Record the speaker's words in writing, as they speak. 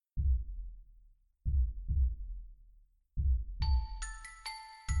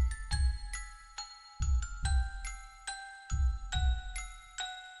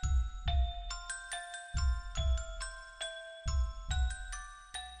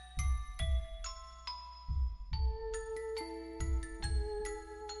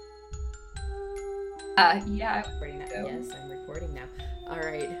Yeah. Recording now. So. Yes, I'm recording now. All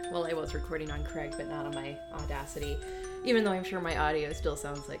right. Well, I was recording on Craig, but not on my Audacity. Even though I'm sure my audio still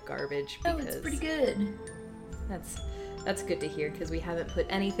sounds like garbage. Oh, it's pretty good. That's good to hear because we haven't put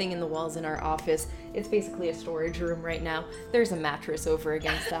anything in the walls in our office. It's basically a storage room right now. There's a mattress over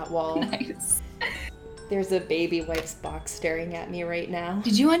against that wall. Nice. There's a baby wipes box staring at me right now.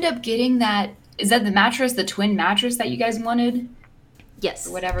 Did you end up getting that? Is that the mattress, the twin mattress that you guys wanted? Yes.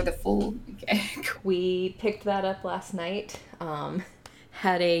 Or whatever, the full. Okay. We picked that up last night.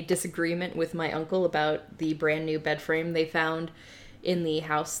 Had a disagreement with my uncle about the brand new bed frame they found in the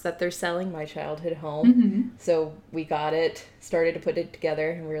house that they're selling, my childhood home. Mm-hmm. So we got it, started to put it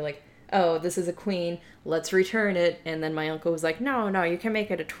together, and we were like, oh, this is a queen, let's return it. And then my uncle was like, no, you can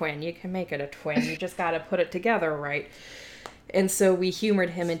make it a twin. You can make it a twin. You just gotta put it together right. And so we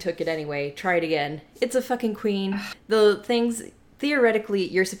humored him and took it anyway. Try it again. It's a fucking queen. The things, theoretically,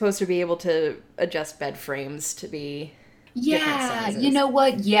 you're supposed to be able to adjust bed frames to be different Yeah, sizes. you know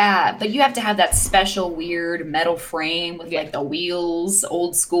what? Yeah, but you have to have that special weird metal frame with like the wheels,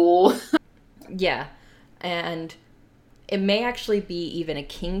 old school. Yeah, and it may actually be even a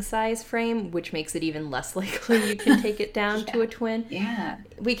king size frame, which makes it even less likely you can take it down to a twin. Yeah.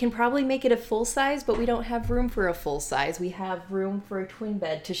 We can probably make it a full size, but we don't have room for a full size. We have room for a twin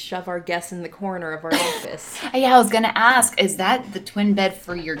bed to shove our guests in the corner of our office. Yeah, I was gonna ask, is that the twin bed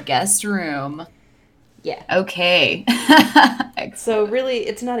for your guest room? Yeah. Okay. So really,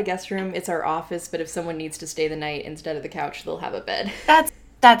 it's not a guest room, it's our office, but if someone needs to stay the night instead of the couch, they'll have a bed.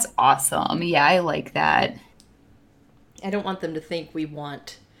 That's awesome. Yeah, I like that. I don't want them to think we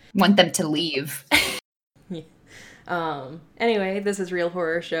want... Want them to leave. Anyway, this is Real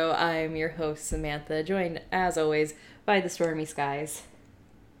Horror Show. I'm your host, Samantha, joined, as always, by the stormy skies.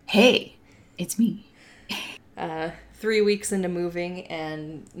 Hey, it's me. 3 weeks into moving,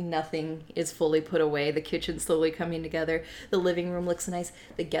 and nothing is fully put away. The kitchen's slowly coming together. The living room looks nice.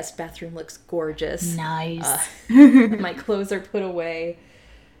 The guest bathroom looks gorgeous. Nice. My clothes are put away.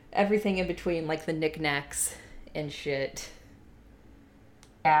 Everything in between, like the knickknacks and shit.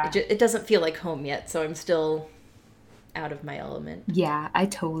 Yeah. It doesn't feel like home yet, so I'm still out of my element. Yeah, I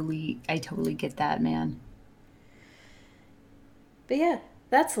totally get that, man. But yeah,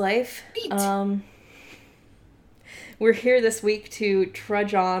 that's life. Sweet. We're here this week to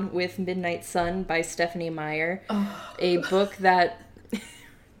trudge on with Midnight Sun by Stephenie Meyer, a book that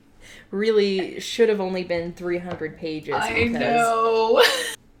really should have only been 300 pages. I know.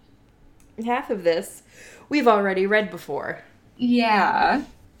 Half of this we've already read before. Yeah.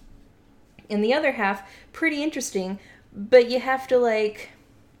 And the other half, pretty interesting, but you have to, like,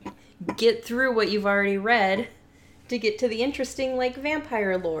 get through what you've already read to get to the interesting, like,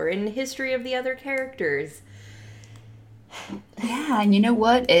 vampire lore and history of the other characters. Yeah, and you know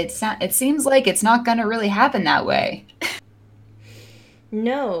what? It seems like it's not gonna really happen that way.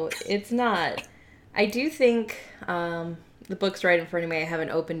 No, it's not. I do think the book's right in front of me. I haven't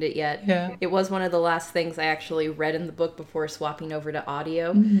opened it yet. Yeah. It was one of the last things I actually read in the book before swapping over to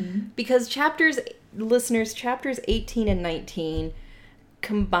audio. Mm-hmm. Because chapters 18 and 19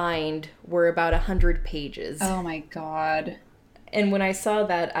 combined were about 100 pages. Oh my god. And when I saw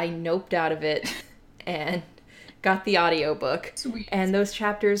that, I noped out of it and got the audiobook. Sweet. And those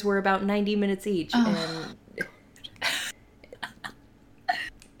chapters were about 90 minutes each. And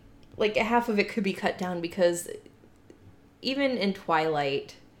like half of it could be cut down because even in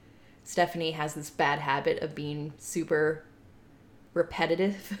Twilight, Stephenie has this bad habit of being super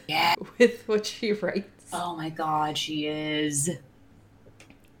repetitive Yeah. with what she writes. Oh my god, she is.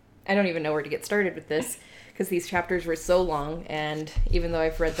 I don't even know where to get started with this because these chapters were so long, and even though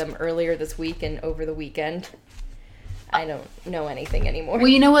I've read them earlier this week and over the weekend, I don't know anything anymore. Well,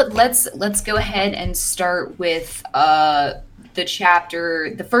 you know what? Let's go ahead and start with the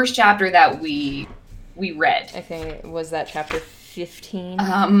first chapter that we read. I think, was that chapter 15?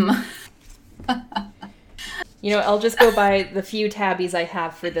 You know, I'll just go by the few tabbies I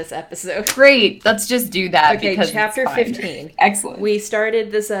have for this episode. Great. Let's just do that. Okay, because chapter it's fine. 15. Excellent. We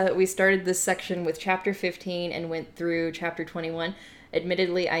started this section with chapter 15 and went through chapter 21.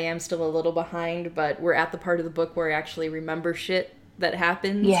 Admittedly, I am still a little behind, but we're at the part of the book where I actually remember shit that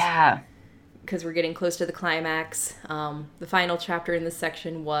happens. Yeah. Because we're getting close to the climax. The final chapter in this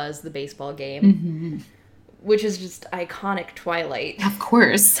section was the baseball game, Mm-hmm. which is just iconic Twilight. Of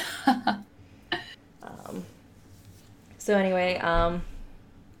course. So anyway,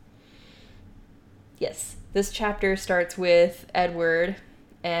 yes, this chapter starts with Edward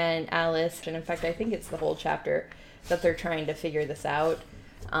and Alice, and in fact, I think it's the whole chapter that they're trying to figure this out.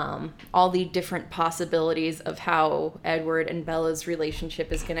 all the different possibilities of how Edward and Bella's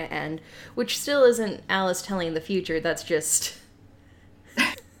relationship is going to end, which still isn't Alice telling the future. That's just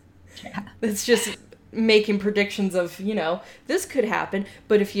it's just making predictions of, this could happen,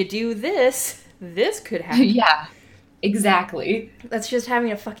 but if you do this, this could happen. Yeah, exactly. That's just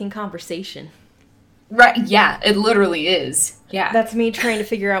having a fucking conversation. Right, yeah, it literally is. Yeah. That's me trying to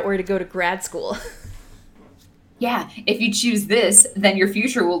figure out where to go to grad school. Yeah, if you choose this, then your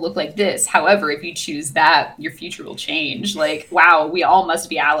future will look like this. However, if you choose that, your future will change. Like, wow, we all must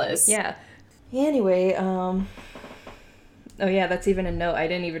be Alice. Yeah. Anyway, oh yeah, that's even a note. I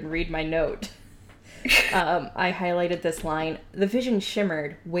didn't even read my note. I highlighted this line. The vision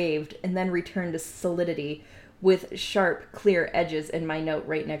shimmered, waved, and then returned to solidity with sharp, clear edges, and my note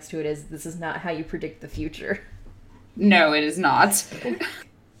right next to it is, this is not how you predict the future. No, it is not.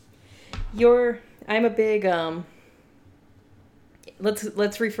 I'm a big,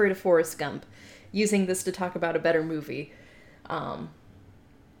 let's refer to Forrest Gump, using this to talk about a better movie.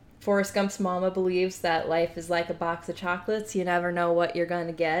 Forrest Gump's mama believes that life is like a box of chocolates. You never know what you're going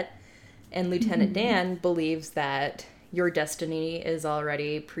to get. And Lieutenant Dan believes that your destiny is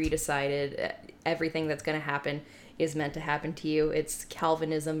already pre-decided. Everything that's going to happen is meant to happen to you. It's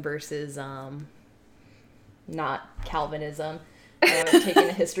Calvinism versus not Calvinism. I haven't taken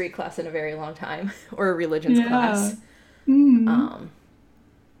a history class in a very long time, or a religions class. Mm-hmm.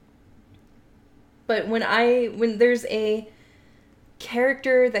 But when there's a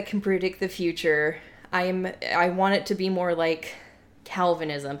character that can predict the future, I want it to be more like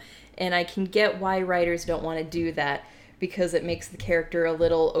Calvinism. And I can get why writers don't want to do that, because it makes the character a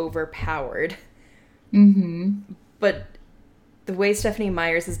little overpowered. Mm-hmm. But the way Stephenie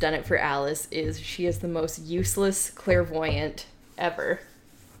Meyers has done it for Alice is she is the most useless clairvoyant ever.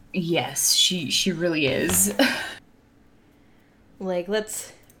 Yes, she really is. Like,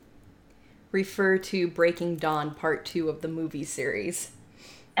 let's refer to Breaking Dawn Part 2 of the movie series.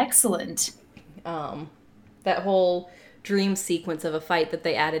 Excellent. That whole dream sequence of a fight that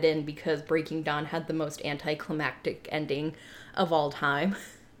they added in because Breaking Dawn had the most anticlimactic ending of all time.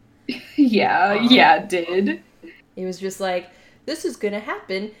 Yeah, it did. It was just like, this is gonna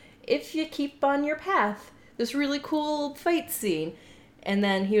happen if you keep on your path. This really cool fight scene. And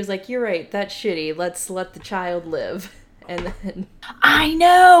then he was like, you're right, that's shitty. Let's let the child live. And then... I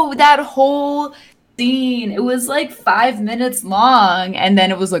know! That whole scene. It was like 5 minutes long. And then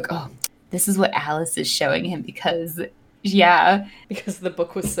it was like, oh, this is what Alice is showing him because... Yeah. Because the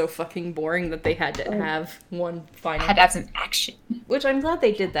book was so fucking boring that they had to have one final... Had to have some action. Which I'm glad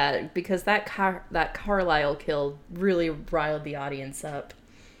they did that, because that Carlisle kill really riled the audience up.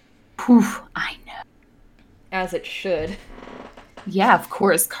 Whew, I know. As it should. Yeah, of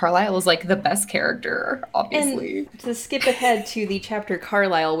course. Carlisle is like the best character, obviously. And to skip ahead to the chapter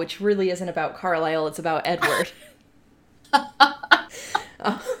Carlisle, which really isn't about Carlisle, it's about Edward.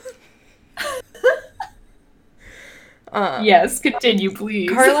 Yes, continue, please.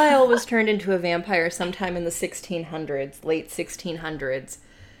 Carlisle was turned into a vampire sometime in the 1600s, late 1600s,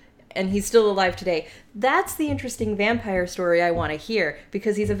 and he's still alive today. That's the interesting vampire story I want to hear,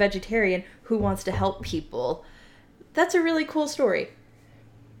 because he's a vegetarian who wants to help people. That's a really cool story.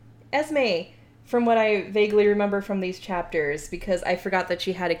 Esme, from what I vaguely remember from these chapters, because I forgot that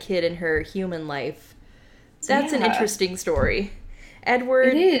she had a kid in her human life, that's an interesting story.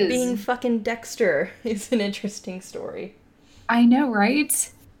 Edward being fucking Dexter is an interesting story. I know,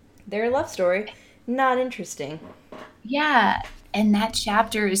 right? Their love story, not interesting. Yeah, and that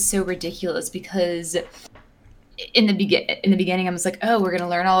chapter is so ridiculous because in the beginning I was like, oh, we're going to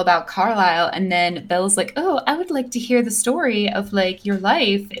learn all about Carlisle. And then Bella's like, oh, I would like to hear the story of like your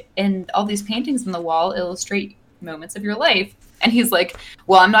life, and all these paintings on the wall illustrate moments of your life. And he's like,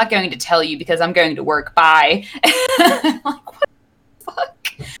 well, I'm not going to tell you because I'm going to work. Bye. I'm like, what?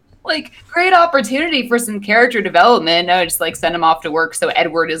 Fuck, like, great opportunity for some character development. No, just like send him off to work so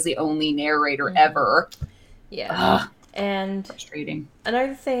Edward is the only narrator ever. Yeah. Ugh. And frustrating.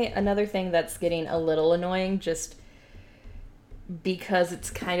 Another thing that's getting a little annoying, just because it's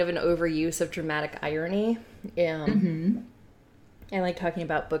kind of an overuse of dramatic irony. I like talking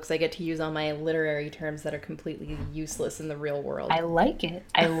about books I get to use all my literary terms that are completely useless in the real world. I like it.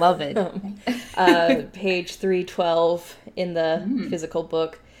 I love it. Page 312 in the physical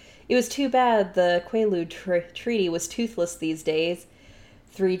book. It was too bad the Quaalude Treaty was toothless these days.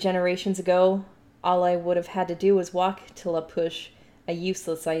 3 generations ago, all I would have had to do was walk to La Push, a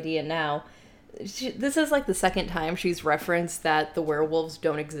useless idea now. This is like the second time she's referenced that the werewolves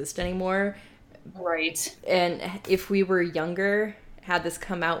don't exist anymore. Right. And if we were younger, had this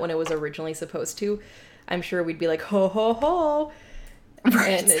come out when it was originally supposed to, I'm sure we'd be like, ho, ho, ho. Right.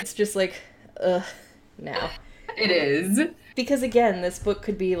 And it's just like, ugh, now. It is. Because again, this book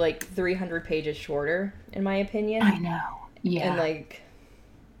could be like 300 pages shorter, in my opinion. I know. Yeah. And like,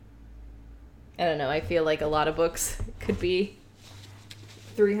 I don't know, I feel like a lot of books could be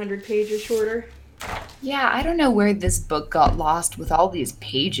 300 pages shorter. Yeah, I don't know where this book got lost with all these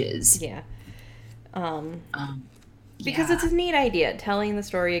pages. Yeah. Because Yeah. it's a neat idea, telling the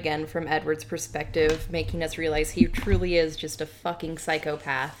story again from Edward's perspective, making us realize he truly is just a fucking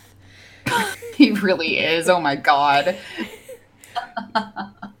psychopath. He really is. Oh my god.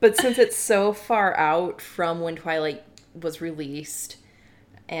 But since it's so far out from when Twilight was released,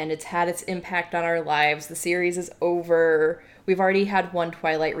 and it's had its impact on our lives, the series is over. We've already had one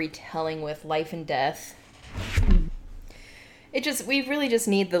Twilight retelling with Life and Death. We really just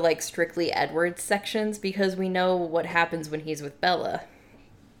need the, like, strictly Edward sections because we know what happens when he's with Bella.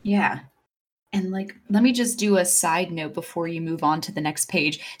 Yeah. And like, let me just do a side note before you move on to the next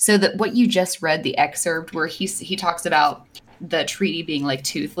page. So that what you just read, the excerpt where he talks about the treaty being like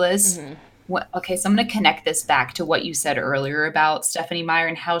toothless. Okay, so I'm going to connect this back to what you said earlier about Stephenie Meyer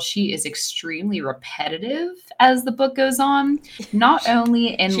and how she is extremely repetitive as the book goes on. Not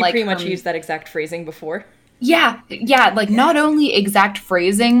only in She like pretty much used that exact phrasing before. Yeah, like not only exact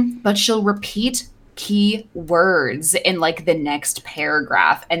phrasing, but she'll repeat key words in like the next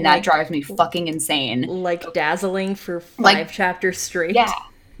paragraph, and that drives me fucking insane. Like dazzling for 5 chapters straight.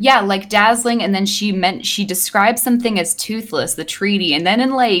 Yeah, like dazzling, and then she describes something as toothless, the treaty, and then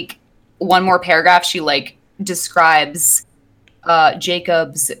in like one more paragraph she like describes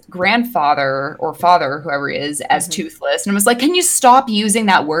Jacob's grandfather or father, whoever he is, as toothless. And I was like, can you stop using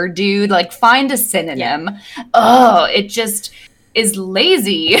that word, dude? Like, find a synonym. Yeah. Oh, it just is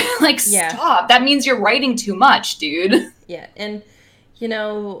lazy. Like, stop. That means you're writing too much, dude. Yeah, and, you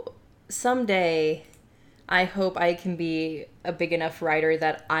know, someday I hope I can be a big enough writer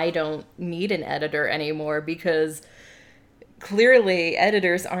that I don't need an editor anymore, because clearly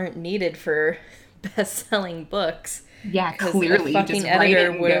editors aren't needed for best-selling books. Yeah, clearly. A fucking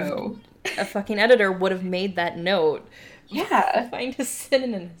editor would have made that note. Yeah. Find a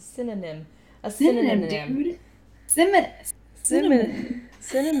synonym. Synonym, dude. Cinnamon.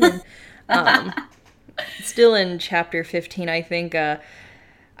 Still in chapter 15, I think,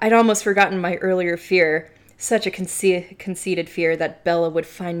 I'd almost forgotten my earlier fear. Such a conceited fear that Bella would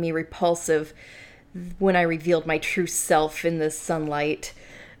find me repulsive when I revealed my true self in the sunlight.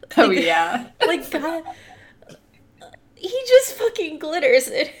 Oh, yeah. Like, God... He just fucking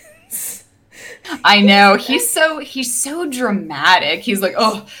glitters. I know. He's so dramatic. He's like,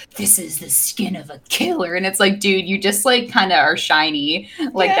 oh, this is the skin of a killer. And it's like, dude, you just like kind of are shiny.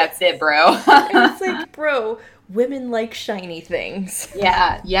 Like, that's it, bro. And it's like, bro, women like shiny things.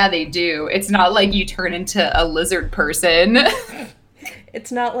 Yeah, they do. It's not like you turn into a lizard person.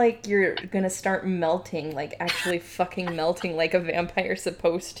 It's not like you're gonna start melting, like actually fucking melting like a vampire's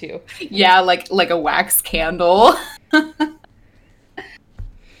supposed to. Yeah, like a wax candle.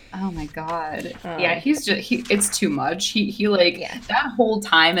 Oh my god. Yeah, it's too much. That whole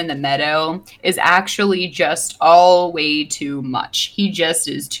time in the meadow is actually just all way too much. He just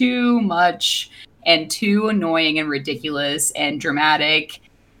is too much and too annoying and ridiculous and dramatic,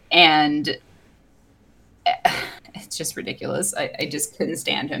 and it's just ridiculous. I just couldn't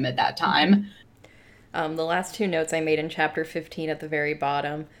stand him at that time. The last 2 notes I made in chapter 15 at the very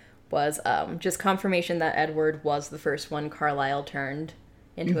bottom was just confirmation that Edward was the first one Carlisle turned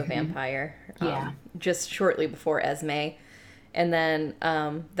into a vampire. Just shortly before Esme. And then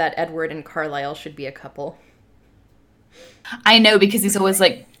that Edward and Carlisle should be a couple. I know, because he's always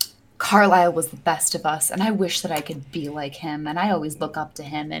like, Carlisle was the best of us, and I wish that I could be like him, and I always look up to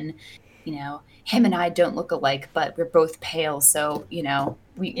him, and, you know, him and I don't look alike, but we're both pale, so, you know,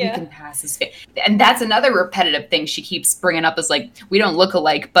 we can pass as fit. And that's another repetitive thing she keeps bringing up, is like, we don't look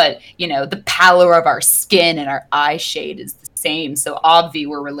alike, but, you know, the pallor of our skin and our eye shade is the same, so obvi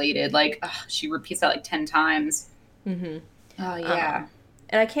we're related. Like, she repeats that like 10 times. Mm-hmm. Oh, yeah.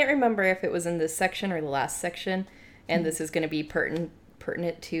 And I can't remember if it was in this section or the last section, and this is going to be pertinent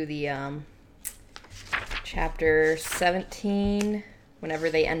to the chapter 17, whenever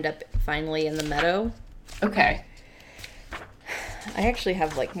they end up finally in the meadow. Okay. I actually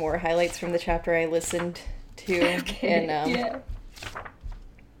have like more highlights from the chapter I listened to and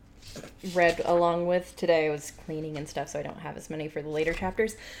read along with today. I was cleaning and stuff, so I don't have as many for the later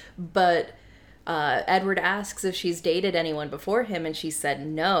chapters. But Edward asks if she's dated anyone before him, and she said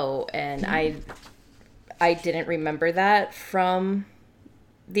no. And I didn't remember that from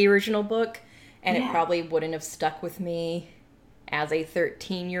the original book, and it probably wouldn't have stuck with me as a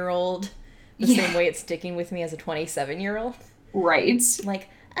 13-year-old the same way it's sticking with me as a 27-year-old. Right. Like,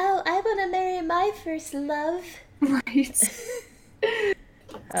 oh, I want to marry my first love. Right.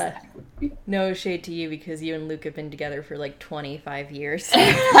 No shade to you because you and Luke have been together for like 25 years.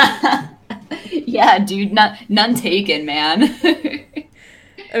 Yeah, dude, none taken, man.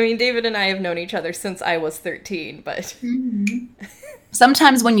 I mean, David and I have known each other since I was 13, but...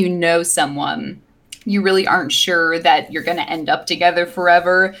 Sometimes when you know someone, you really aren't sure that you're going to end up together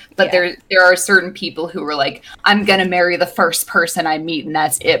forever. But there are certain people who are like, I'm going to marry the first person I meet, and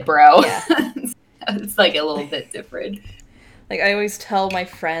that's it, bro. Yeah. It's like a little bit different. Like, I always tell my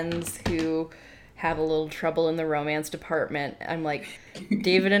friends who have a little trouble in the romance department, I'm like,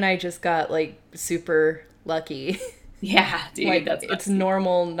 David and I just got, like, super lucky. Yeah, dude, like, that's it's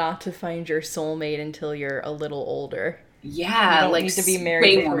normal not to find your soulmate until you're a little older. Yeah, you don't like need to be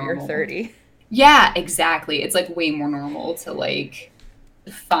married before you're 30. Yeah, exactly. It's like way more normal to like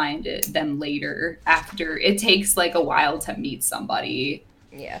find them later after it takes like a while to meet somebody.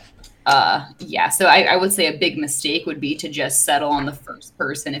 Yeah. Yeah. So I would say a big mistake would be to just settle on the first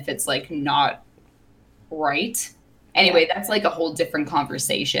person if it's like not right. Anyway, that's like a whole different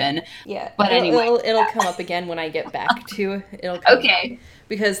conversation. Yeah. But anyway, it'll come up again when I get back to it. Okay.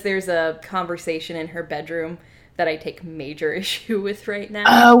 Because there's a conversation in her bedroom that I take major issue with right now.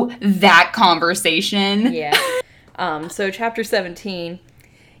 Oh, that conversation. Yeah. So chapter 17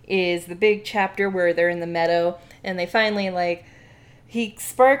 is the big chapter where they're in the meadow and they finally like he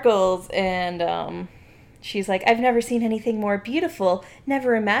sparkles and she's like, I've never seen anything more beautiful.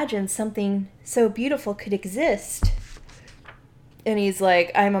 Never imagined something so beautiful could exist. And he's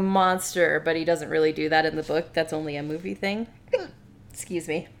like, I'm a monster, but he doesn't really do that in the book. That's only a movie thing. Excuse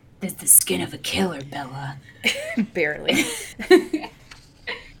me. It's the skin of a killer, Bella. Barely.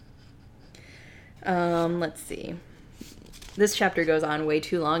 Let's see. This chapter goes on way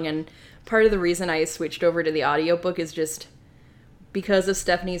too long, and part of the reason I switched over to the audiobook is just because of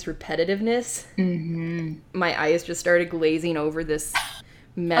Stephanie's repetitiveness. Mm-hmm. My eyes just started glazing over this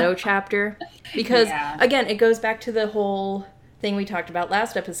meadow chapter. Because, again, it goes back to the whole thing we talked about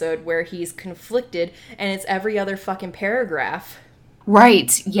last episode where he's conflicted, and it's every other fucking paragraph.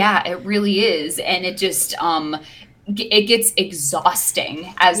 Right. Yeah, it really is. And it just, it gets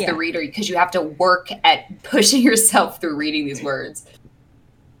exhausting as the reader because you have to work at pushing yourself through reading these words.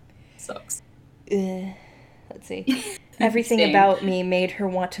 Sucks. Let's see. Everything about me made her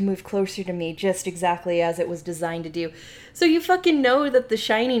want to move closer to me just exactly as it was designed to do. So you fucking know that the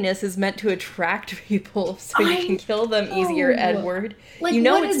shininess is meant to attract people so you can kill them easier, Edward. Like, you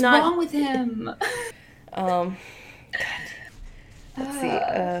know what it's is not wrong with him? Let's see.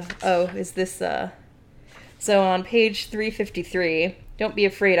 Is this, So on page 353, don't be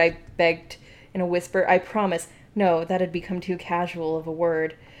afraid, I begged in a whisper. I promise. No, that'd become too casual of a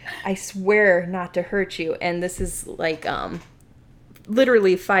word. I swear not to hurt you. And this is like,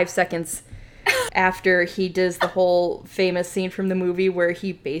 literally 5 seconds after he does the whole famous scene from the movie where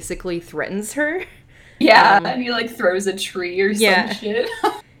he basically threatens her. Yeah, and he like throws a tree or some shit.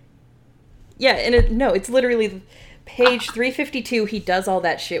 Yeah, and it's literally page 352. He does all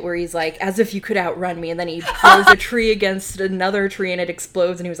that shit where he's like, as if you could outrun me, and then he throws a tree against another tree and it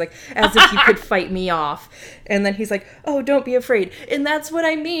explodes, and he was like, as if you could fight me off. And then he's like, oh, don't be afraid. And that's what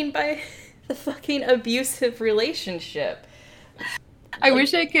I mean by the fucking abusive relationship. I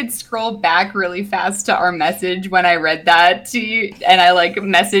wish I could scroll back really fast to our message when I read that to you, and I like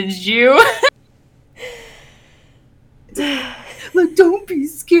messaged you. Like, don't be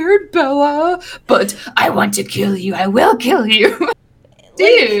scared, Bella. But I want to kill you. I will kill you.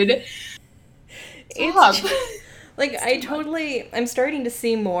 Dude. It's like, I'm starting to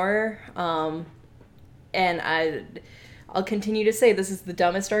see more, and I'll continue to say this is the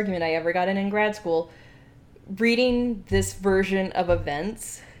dumbest argument I ever got in grad school. Reading this version of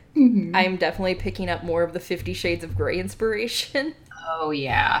events, I'm definitely picking up more of the 50 Shades of Grey inspiration. Oh,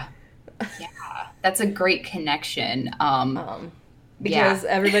 yeah. Yeah. That's a great connection. Because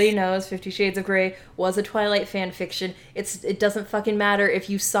everybody knows 50 Shades of Grey was a Twilight fan fiction. It doesn't fucking matter if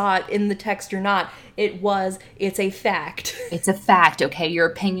you saw it in the text or not. It's a fact. It's a fact, okay? Your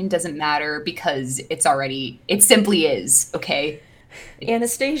opinion doesn't matter because it simply is, okay?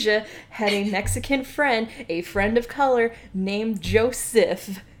 Anastasia had a Mexican friend, a friend of color, named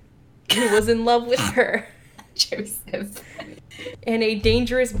Joseph, who was in love with her. Joseph. And a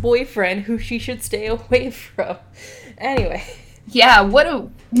dangerous boyfriend who she should stay away from. Anyway. Yeah,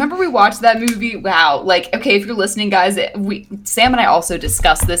 remember we watched that movie? Wow. Like, okay, if you're listening, guys, Sam and I also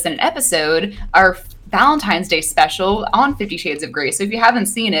discussed this in an episode, our Valentine's Day special on 50 Shades of Grey. So if you haven't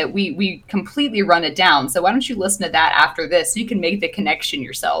seen it, we completely run it down. So why don't you listen to that after this so you can make the connection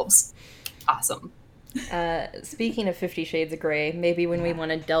yourselves. Awesome. Speaking of 50 Shades of Grey, maybe when we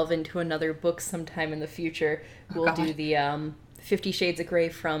want to delve into another book sometime in the future, we'll do the 50 Shades of Grey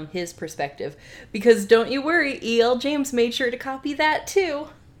from his perspective. Because don't you worry, E.L. James made sure to copy that too.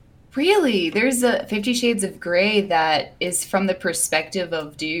 Really? There's a 50 Shades of Grey that is from the perspective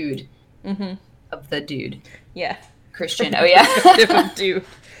of dude. Mm-hmm. Of the dude. Yeah. Christian. Oh, yeah. Perspective of dude.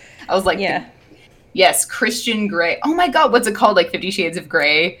 I was like, yeah. Yes, Christian Grey. Oh my god, what's it called? Like 50 Shades of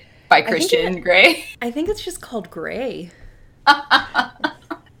Grey by Christian Grey? I think it's just called Grey.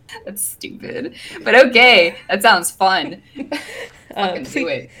 That's stupid. But okay, that sounds fun. Do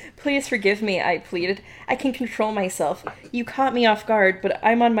it. Please forgive me, I pleaded. I can control myself. You caught me off guard, but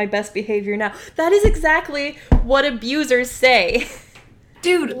I'm on my best behavior now. That is exactly what abusers say.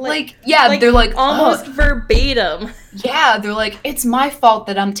 Dude, they're like almost verbatim. Yeah, they're like, it's my fault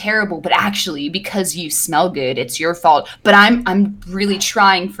that I'm terrible, but actually, because you smell good, it's your fault. But I'm really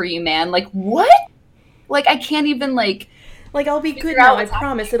trying for you, man. Like, what? Like, I can't even, like... Like, I'll be good now, I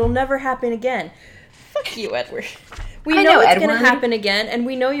promise. It'll never happen again. Fuck you, Edward. We know it's gonna happen again, and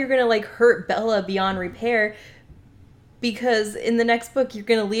we know you're gonna, like, hurt Bella beyond repair, because in the next book, you're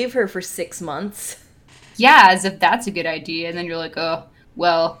gonna leave her for 6 months. Yeah, as if that's a good idea, and then you're like, oh,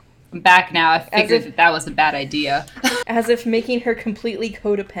 well, I'm back now. I figured that was a bad idea. As if making her completely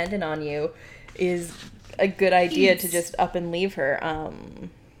codependent on you is a good idea to just up and leave her.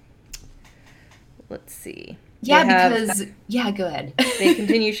 Let's see. Yeah, go ahead. They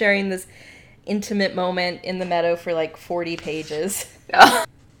continue sharing this intimate moment in the meadow for like 40 pages.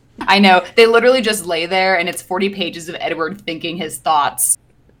 I know. They literally just lay there, and it's 40 pages of Edward thinking his thoughts.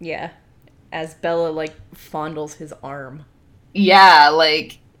 Yeah. As Bella, like, fondles his arm. Yeah,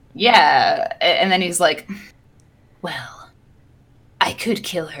 like, yeah. And then he's like, well, I could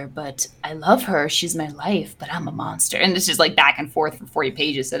kill her, but I love her. She's my life, but I'm a monster. And it's just, like, back and forth for 40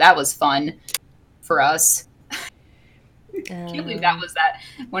 pages, so that was fun for us. I can't believe that was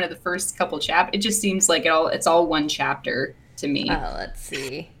one of the first couple chapters. It just seems like it's all one chapter to me. Let's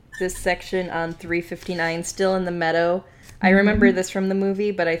see. This section on 359, still in the meadow. I remember this from the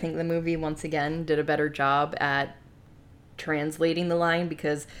movie, but I think the movie, once again, did a better job at translating the line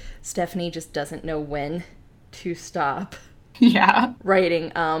because Stephanie just doesn't know when to stop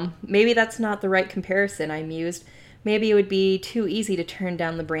writing. Maybe that's not the right comparison, I mused. Maybe it would be too easy to turn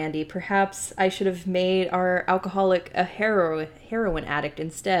down the brandy. Perhaps I should have made our alcoholic a heroin addict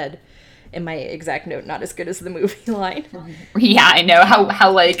instead. In my exact note, not as good as the movie line. Yeah, I know. How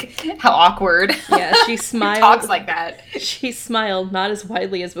awkward. Yeah, she smiled. Talks like that. She smiled, not as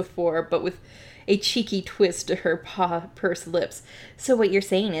widely as before, but with a cheeky twist to her pursed lips. So what you're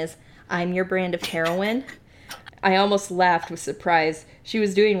saying is, I'm your brand of heroin? I almost laughed with surprise. She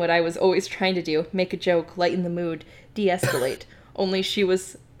was doing what I was always trying to do, make a joke, lighten the mood, de-escalate. Only she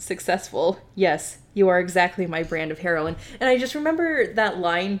was successful. Yes, you are exactly my brand of heroin. And I just remember that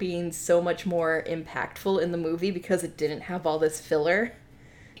line being so much more impactful in the movie because it didn't have all this filler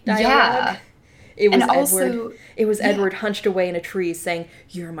dialogue. Yeah. It was Edward hunched away in a tree saying,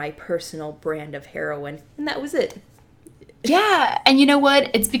 "You're my personal brand of heroin." And that was it. Yeah, and you know what?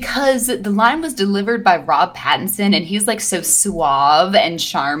 It's because the line was delivered by Rob Pattinson, and he's like so suave and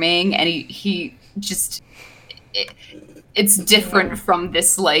charming, and he just... It's different from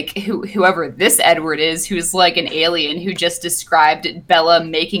this, like, whoever this Edward is, who's like an alien who just described Bella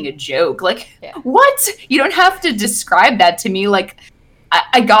making a joke. Like, What? You don't have to describe that to me. Like,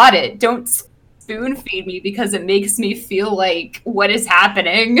 I got it. Don't spoon feed me because it makes me feel like, what is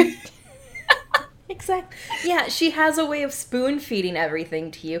happening? Exactly. Yeah, she has a way of spoon feeding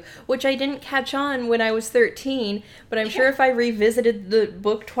everything to you, which I didn't catch on when I was 13, but I'm sure if I revisited the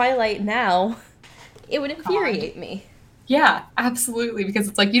book Twilight now, it would infuriate me. Yeah, absolutely, because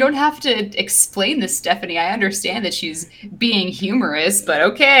it's like, you don't have to explain this, Stephanie. I understand that she's being humorous, but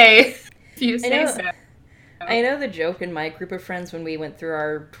okay. If you say so. I know the joke in my group of friends when we went through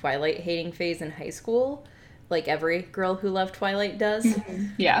our Twilight hating phase in high school, like every girl who loved Twilight does.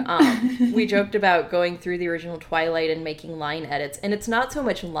 Yeah. We joked about going through the original Twilight and making line edits, and it's not so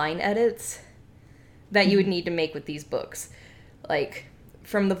much line edits that you would need to make with these books. Like,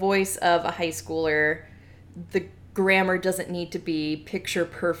 from the voice of a high schooler, the grammar doesn't need to be picture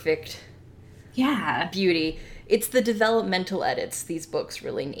perfect beauty. It's the developmental edits these books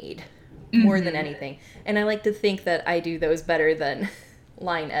really need more than anything. And I like to think that I do those better than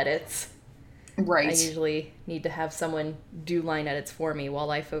line edits. Right. I usually need to have someone do line edits for me while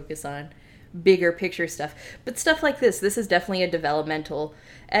I focus on bigger picture stuff. But stuff like this is definitely a developmental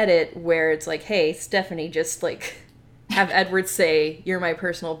edit where it's like, hey, Stephanie, just like have Edward say, "You're my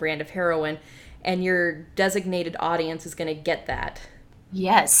personal brand of heroin," and your designated audience is going to get that.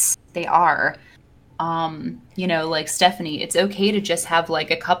 Yes, they are. like Stephanie, it's okay to just have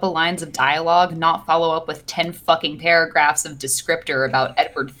like a couple lines of dialogue, not follow up with 10 fucking paragraphs of descriptor about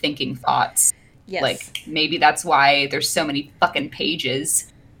Edward thinking thoughts. Yes. Like, maybe that's why there's so many fucking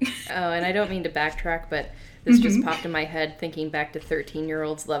pages. Oh, and I don't mean to backtrack, but this just popped in my head thinking back to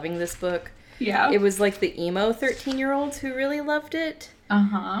 13-year-olds loving this book. Yeah. It was like the emo 13-year-olds who really loved it.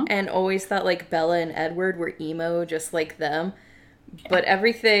 Uh-huh. And always thought like Bella and Edward were emo just like them. Yeah. But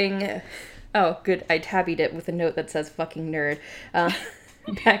everything... Oh, good. I tabbied it with a note that says fucking nerd.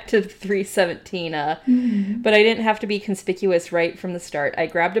 Back to 317. But I didn't have to be conspicuous right from the start. I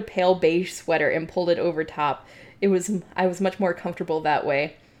grabbed a pale beige sweater and pulled it over top. I was much more comfortable that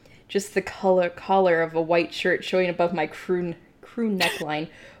way. Just the collar of a white shirt showing above my crew neckline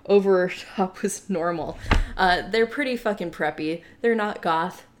over top was normal. They're pretty fucking preppy. They're not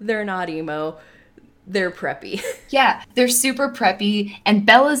goth. They're not emo. They're preppy. Yeah, they're super preppy, and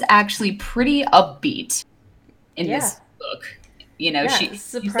Bella's actually pretty upbeat in this book. You know, she's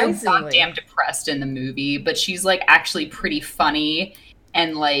so goddamn depressed in the movie, but she's like actually pretty funny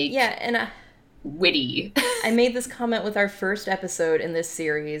and like witty. I made this comment with our first episode in this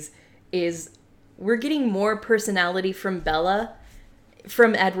series is we're getting more personality from Bella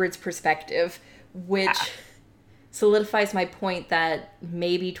from Edward's perspective, which solidifies my point that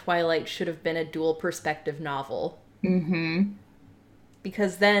maybe Twilight should have been a dual perspective novel. Mm-hmm.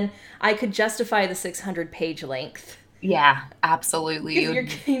 Because then I could justify the 600-page length. Yeah, absolutely. Because you're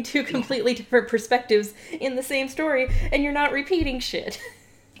getting two completely different perspectives in the same story, and you're not repeating shit.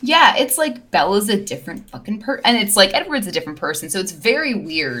 Yeah, it's like Bella's a different fucking person, and it's like Edward's a different person, so it's very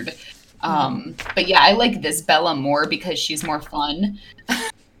weird. But yeah, I like this Bella more because she's more fun.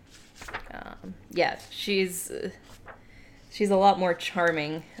 Yeah, she's a lot more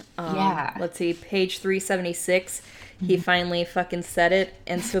charming. Let's see, page 376. He finally fucking said it,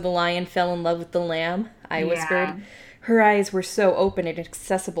 and so the lion fell in love with the lamb, I whispered. Her eyes were so open and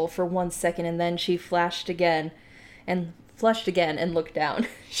accessible for 1 second, and then she flushed again and looked down.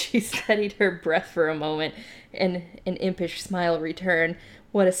 She steadied her breath for a moment, and an impish smile returned.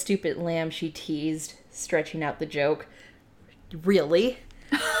 What a stupid lamb, she teased, stretching out the joke. Really?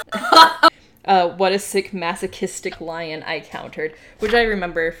 What a sick masochistic lion, I countered, which I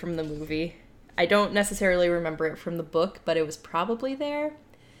remember from the movie. I don't necessarily remember it from the book, but it was probably there.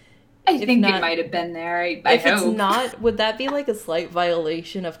 I think it might have been there. I if hope. It's not, would that be like a slight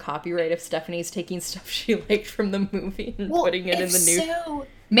violation of copyright if Stephanie's taking stuff she liked from the movie and putting it in the new... So,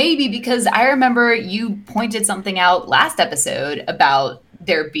 maybe, because I remember you pointed something out last episode about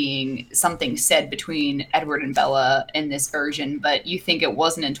there being something said between Edward and Bella in this version, but you think it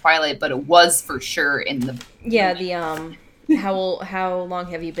wasn't in Twilight, but it was for sure in the... Yeah, the, how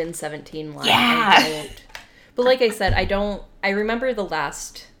long have you been 17 line? Yeah! But like I said, I remember the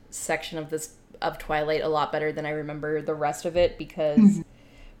last section of Twilight a lot better than I remember the rest of it, because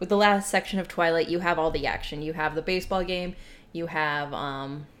with the last section of Twilight, you have all the action. You have the baseball game, you have,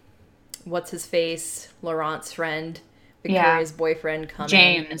 what's his face, Laurent's friend, Victoria's boyfriend coming.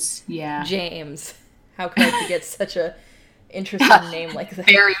 James. James. How could I forget such a interesting name like that?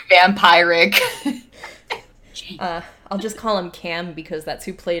 Very vampiric. I'll just call him Cam because that's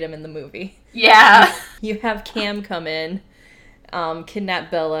who played him in the movie. Yeah. You have Cam come in, kidnap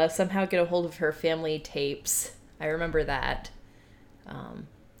Bella, somehow get a hold of her family tapes. I remember that.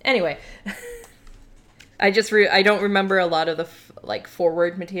 Anyway, I don't remember a lot of the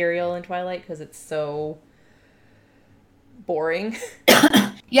forward material in Twilight because it's so boring.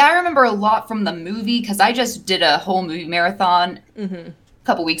 Yeah, I remember a lot from the movie because I just did a whole movie marathon a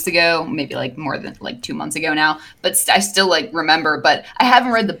couple weeks ago, maybe more than 2 months ago now. But I still remember. But I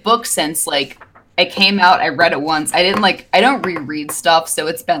haven't read the book since it came out. I read it once. I don't reread stuff, so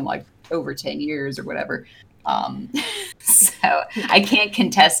it's been over 10 years or whatever. So I can't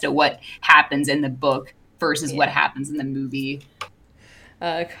contest to what happens in the book versus what happens in the movie.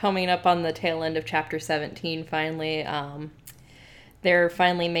 Coming up on the tail end of chapter 17, finally, they're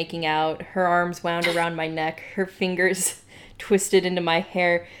finally making out. Her arms wound around my neck, her fingers twisted into my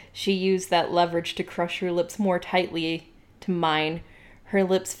hair. She used that leverage to crush her lips more tightly to mine. Her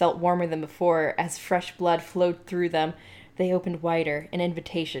lips felt warmer than before. As fresh blood flowed through them, they opened wider. An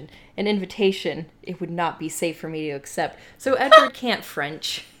invitation. An invitation it would not be safe for me to accept. So Edward can't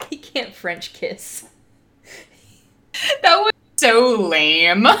French. He can't French kiss. That was so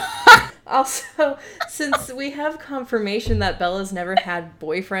lame. Also, since we have confirmation that Bella's never had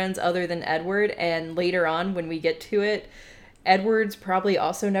boyfriends other than Edward, and later on when we get to it, Edward's probably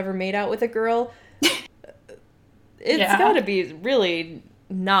also never made out with a girl, it's gotta be really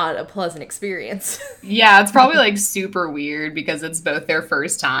not a pleasant experience. Yeah, it's probably like super weird because it's both their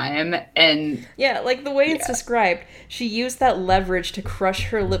first time and Yeah, like the way it's described, she used that leverage to crush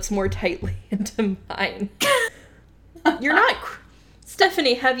her lips more tightly into mine. You're not...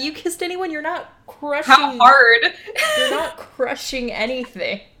 Stephanie, have you kissed anyone? You're not crushing... how hard? You're not crushing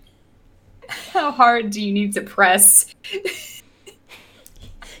anything. How hard do you need to press?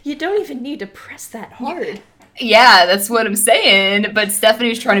 You don't even need to press that hard. Yeah, that's what I'm saying. But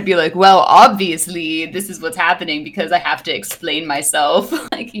Stephanie's trying to be like, well, obviously, this is what's happening because I have to explain myself.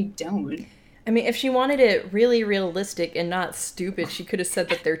 Like, you don't. I mean, if she wanted it really realistic and not stupid, she could have said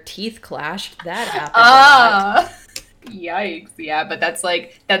that their teeth clashed. That happened a lot. Yikes. Yeah, but that's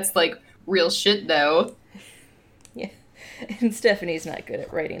like real shit, though. Yeah. And Stephanie's not good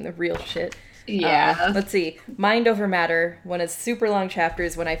at writing the real shit. Yeah. Let's see. Mind over matter. One of super long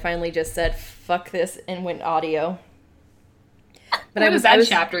chapters when I finally just said, fuck this, and went audio. But What was that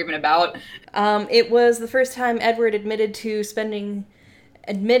chapter even about? It was the first time Edward admitted to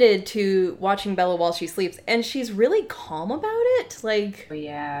watching Bella while she sleeps, and she's really calm about it. Like, Oh,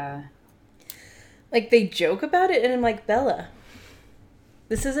 yeah. like they joke about it, and I'm like, Bella,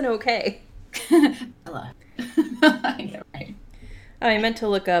 this isn't okay. Bella. I know, right? Oh, I meant to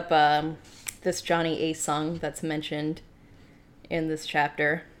look up this Johnny Ace song that's mentioned in this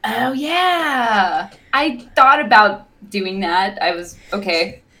chapter. Oh, yeah. I thought about doing that. I was,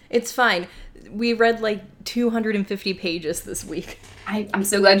 okay. It's fine. We read like 250 pages this week. I'm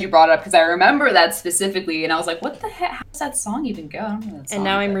so glad you brought it up because I remember that specifically, and I was like, what the heck? How does that song even go? I don't know that song. And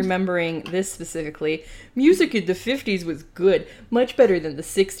now I'm remembering this specifically. Music in the 50s was good, much better than the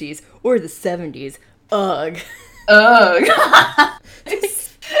 60s or the 70s. Ugh. Ugh.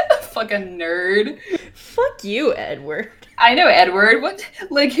 Fucking nerd. Fuck you, Edward. I know, Edward. What?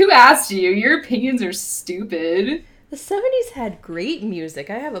 Like, who asked you? Your opinions are stupid. The 70s had great music.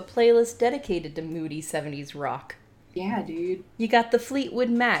 I have a playlist dedicated to moody 70s rock. Yeah, dude. You got the Fleetwood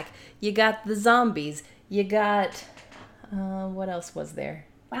Mac. You got the Zombies. You got... what else was there?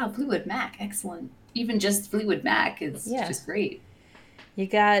 Wow, Fleetwood Mac. Excellent. Even just Fleetwood Mac is just great. You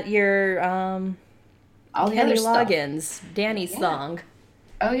got your... all the Kenny other stuff. Loggins, Danny's song.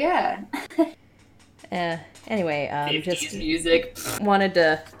 Oh, yeah. Anyway, 50s just music. wanted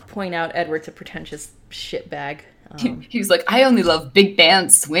to point out Edward's a pretentious shitbag. He was like, I only love big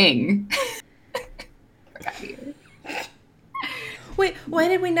band swing. Wait, why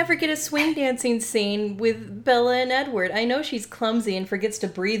did we never get a swing dancing scene with Bella and Edward? I know she's clumsy and forgets to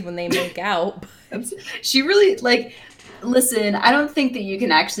breathe when they make out. She really, like, listen, I don't think that you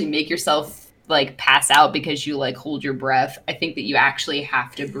can actually make yourself, like, pass out because you, like, hold your breath. I think that you actually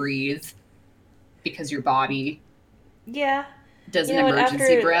have to breathe because your body does an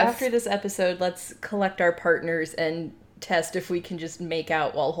emergency breath. After this episode, let's collect our partners and test if we can just make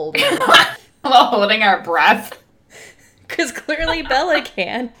out while holding our breath. While holding our breath. Because clearly Bella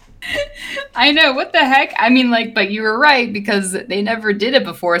can. I know, what the heck? I mean, like, but you were right, because they never did it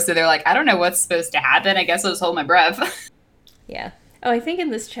before, so they're like, I don't know what's supposed to happen. I guess I'll just hold my breath. Yeah. Oh, I think in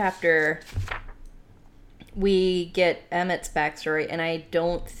this chapter, we get Emmett's backstory, and I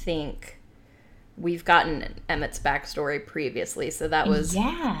don't think we've gotten Emmett's backstory previously, so that was...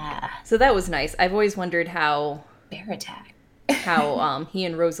 Yeah. So that was nice. I've always wondered how... Bear attack. how he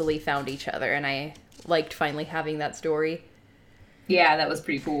and Rosalie found each other, and I liked finally having that story. Yeah, that was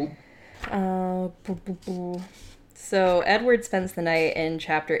pretty cool. So Edward spends the night in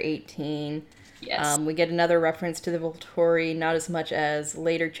chapter 18. Yes. We get another reference to the Volturi, not as much as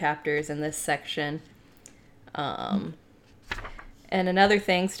later chapters in this section. And another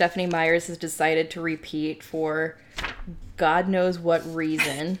thing, Stephanie Myers has decided to repeat for God knows what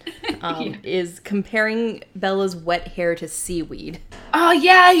reason, is comparing Bella's wet hair to seaweed. Oh,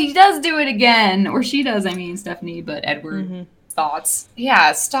 yeah, he does do it again. Or she does, I mean, Stephanie, but Edward. Thoughts?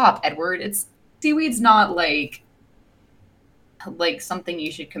 Yeah, stop, Edward. Seaweed's not, like something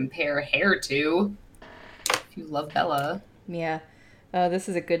you should compare hair to. If you love Bella. Yeah. This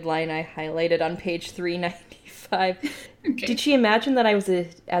is a good line I highlighted on page 395. Okay. Did she imagine that I was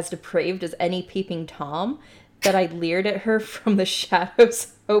as depraved as any peeping Tom? That I leered at her from the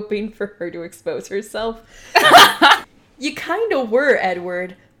shadows, hoping for her to expose herself? You kind of were,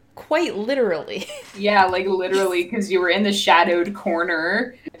 Edward. Quite literally. Yeah, like literally, because you were in the shadowed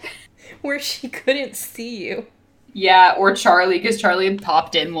corner. Where she couldn't see you. Yeah, or Charlie, because Charlie had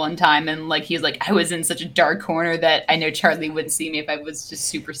popped in one time and, like, he's like, I was in such a dark corner that I know Charlie wouldn't see me if I was just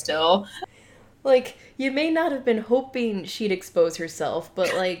super still. Like, you may not have been hoping she'd expose herself,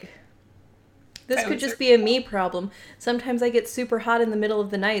 but, like, this could just be a me problem. Sometimes I get super hot in the middle of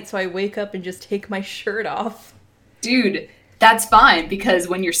the night, so I wake up and just take my shirt off. Dude, That's fine, because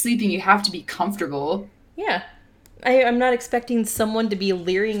when you're sleeping, you have to be comfortable. Yeah. I'm not expecting someone to be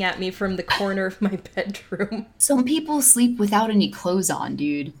leering at me from the corner of my bedroom. Some people sleep without any clothes on,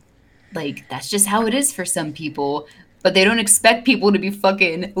 dude. Like, that's just how it is for some people. But they don't expect people to be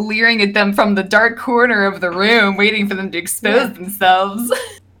fucking leering at them from the dark corner of the room, waiting for them to expose themselves.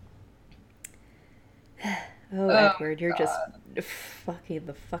 Oh, Edward, you're just fucking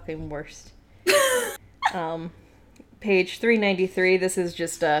the fucking worst. Page 393. This is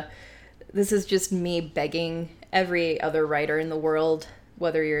just me begging every other writer in the world,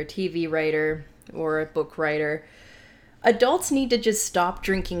 whether you're a TV writer or a book writer. Adults need to just stop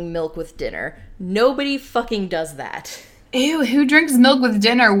drinking milk with dinner. Nobody fucking does that. Ew, who drinks milk with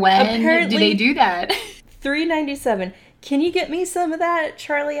dinner? When do they do that? 397. Can you get me some of that?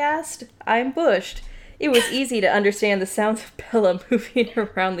 Charlie asked. I'm bushed. It was easy to understand the sounds of Bella moving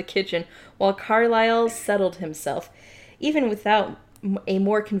around the kitchen while Carlisle settled himself. Even without a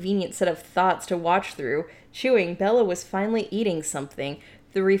more convenient set of thoughts to watch through, chewing, Bella was finally eating something.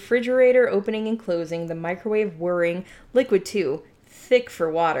 The refrigerator opening and closing, the microwave whirring, liquid too, thick for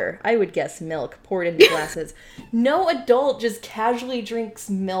water. I would guess milk, poured into glasses. No adult just casually drinks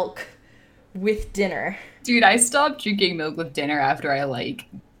milk with dinner. Dude, I stopped drinking milk with dinner after I,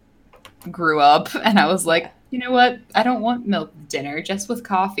 grew up, and I was like, you know what? I don't want milk with dinner, just with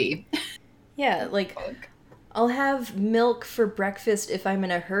coffee. Yeah, I'll have milk for breakfast if I'm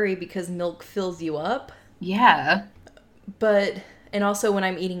in a hurry because milk fills you up. Yeah. And also when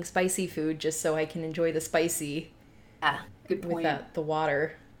I'm eating spicy food, just so I can enjoy the spicy. Yeah, good point. Without the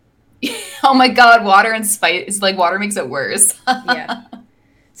water. Oh my god, water and spice. It's like water makes it worse. Yeah.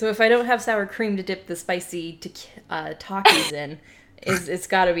 So if I don't have sour cream to dip the spicy Takis in, it's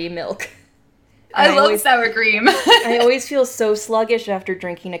gotta be milk. I love sour cream. I always feel so sluggish after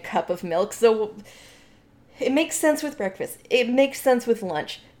drinking a cup of milk, so it makes sense with breakfast. It makes sense with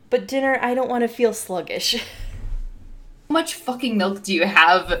lunch. But dinner, I don't want to feel sluggish. How much fucking milk do you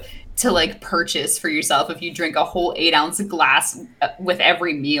have to, purchase for yourself if you drink a whole 8-ounce glass with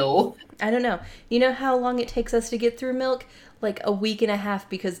every meal? I don't know. You know how long it takes us to get through milk? Like a week and a half,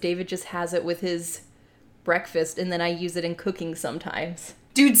 because David just has it with his breakfast, and then I use it in cooking sometimes.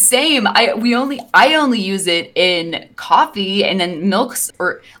 Dude, same. I only use it in coffee, and then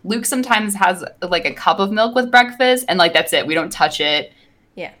Luke sometimes has a cup of milk with breakfast, and that's it. We don't touch it.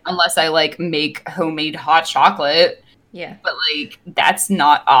 Yeah. Unless I make homemade hot chocolate. Yeah. But that's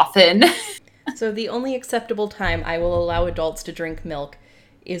not often. So the only acceptable time I will allow adults to drink milk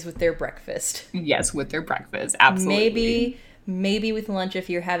is with their breakfast. Yes, with their breakfast. Absolutely. Maybe with lunch if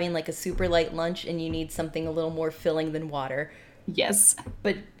you're having a super light lunch and you need something a little more filling than water. Yes.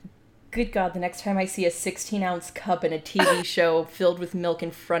 But good God, the next time I see a 16-ounce cup in a TV show filled with milk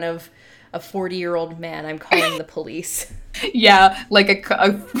in front of a 40-year-old man, I'm calling the police. Yeah, a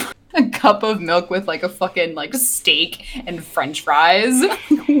cup of milk with a fucking steak and french fries.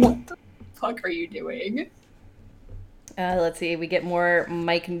 What the fuck are you doing? Let's see, we get more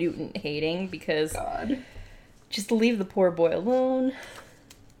Mike Newton hating because God. Just leave the poor boy alone.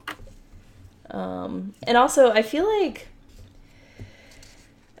 And also I feel like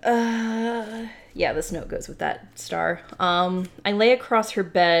yeah, this note goes with that star. I lay across her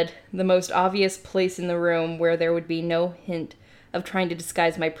bed, the most obvious place in the room where there would be no hint of trying to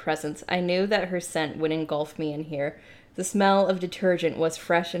disguise my presence. I knew that her scent would engulf me in here. The smell of detergent was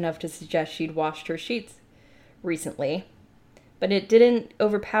fresh enough to suggest she'd washed her sheets recently. But it didn't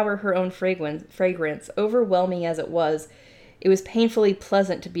overpower her own fragrance. Overwhelming as it was painfully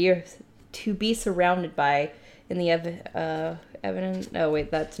pleasant to be surrounded by. In the evidence. Oh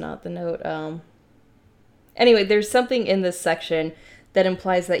wait, that's not the note. Anyway, there's something in this section that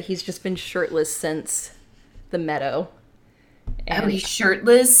implies that he's just been shirtless since the meadow. And he's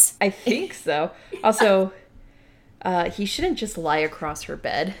shirtless? I think so. Also, he shouldn't just lie across her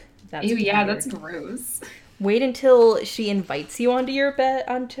bed. That's weird. Yeah, that's gross. Wait until she invites you onto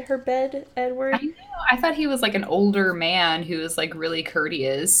her bed, Edward. I know. I thought he was an older man who was really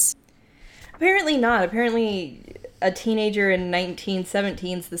courteous. Apparently not. Apparently a teenager in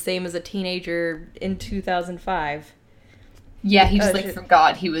 1917 is the same as a teenager in 2005. Yeah, he just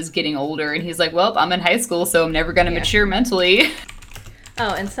forgot he was getting older, and he's like, well, I'm in high school, so I'm never going to mature mentally.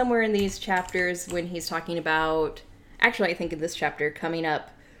 Oh, and somewhere in these chapters when he's talking about... Actually, I think in this chapter coming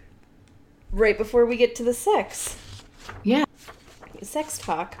up right before we get to the sex. Yeah. Sex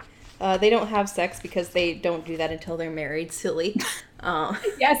talk. They don't have sex because they don't do that until they're married. Silly.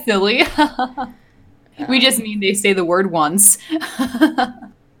 Yeah, silly. We just mean they say the word once.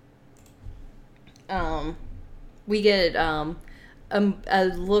 We get a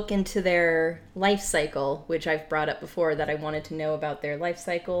look into their life cycle, which I've brought up before that I wanted to know about their life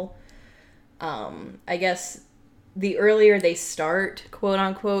cycle. I guess the earlier they start, quote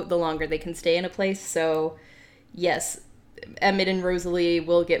unquote, the longer they can stay in a place. So, yes, Emmett and Rosalie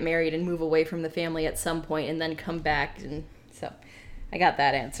will get married and move away from the family at some point and then come back. And so I got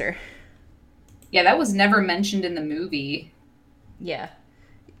that answer. Yeah, that was never mentioned in the movie. Yeah.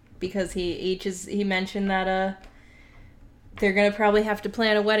 Because he mentioned that they're gonna probably have to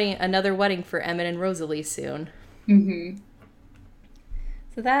plan another wedding for Emmett and Rosalie soon. Mm-hmm.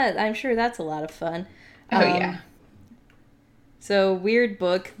 So I'm sure that's a lot of fun. Oh, yeah. So, weird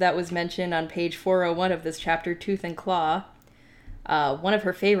book that was mentioned on page 401 of this chapter, Tooth and Claw. One of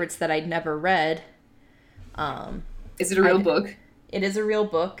her favorites that I'd never read. Is it a real book? It is a real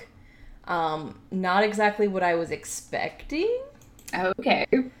book. Not exactly what I was expecting. Okay.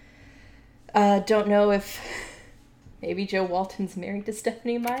 Don't know if maybe Joe Walton's married to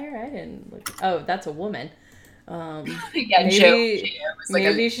Stephenie Meyer. I didn't look. Oh, that's a woman. Yeah, maybe, was like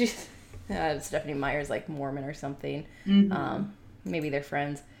maybe she's Stephenie Meyer's like Mormon or something. Mm-hmm. Maybe they're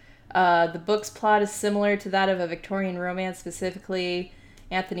friends. The book's plot is similar to that of a Victorian romance, specifically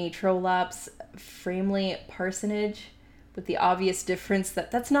Anthony Trollope's Framley Parsonage, with the obvious difference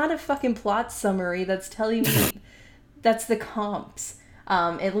that that's not a fucking plot summary. That's telling me that's the comps.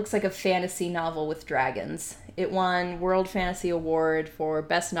 It looks like a fantasy novel with dragons. It won World Fantasy Award for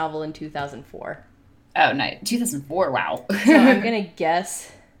Best Novel in 2004. Oh, nice. 2004, wow. So I'm going to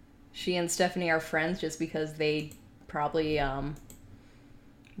guess she and Stephenie are friends just because they probably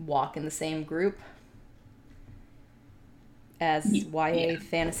walk in the same group as YA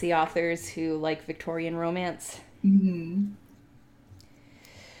fantasy authors who like Victorian romance. Mm-hmm.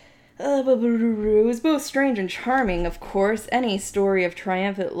 It was both strange and charming, of course. Any story of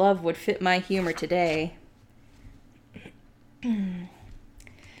triumphant love would fit my humor today.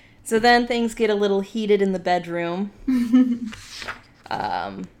 So then things get a little heated in the bedroom.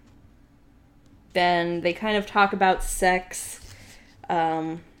 Then they kind of talk about sex.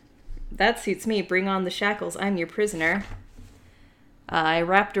 That suits me. Bring on the shackles. I'm your prisoner. I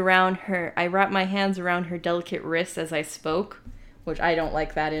wrapped my hands around her delicate wrists as I spoke, which I don't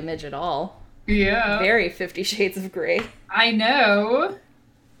like that image at all. Yeah. Very 50 Shades of Grey. I know.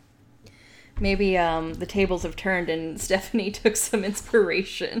 Maybe the tables have turned and Stephenie took some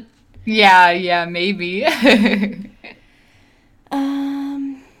inspiration. Yeah, maybe.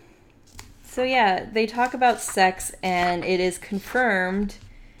 So yeah, they talk about sex, and it is confirmed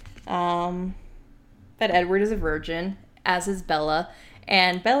that Edward is a virgin, as is Bella.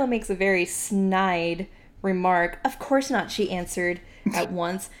 And Bella makes a very snide remark. Of course not, she answered at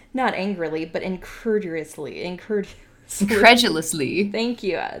once. Not angrily, but incredulously. Incredulously. Thank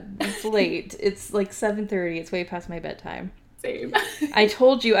you. It's late. It's like 7:30. It's way past my bedtime. Same. I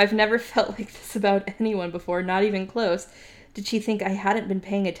told you I've never felt like this about anyone before, not even close. Did she think I hadn't been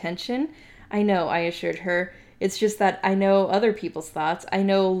paying attention? I know, I assured her. It's just that I know other people's thoughts. I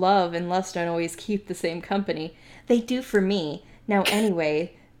know love and lust don't always keep the same company. They do for me. Now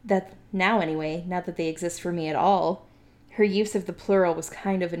anyway, not that they exist for me at all. Her use of the plural was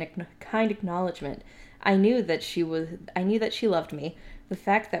kind of kind acknowledgement. I knew that she loved me. The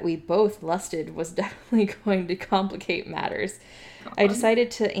fact that we both lusted was definitely going to complicate matters. I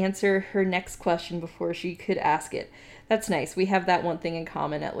decided to answer her next question before she could ask it. That's nice. We have that one thing in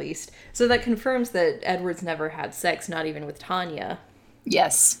common, at least. So that confirms that Edward's never had sex, not even with Tanya.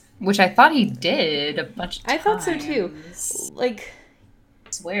 Yes. Which I thought he did a bunch of times. I thought so, too. Like...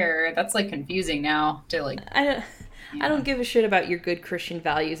 I swear, that's, like, confusing now to, like... I don't give a shit about your good Christian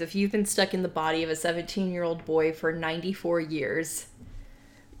values. If you've been stuck in the body of a 17-year-old boy for 94 years,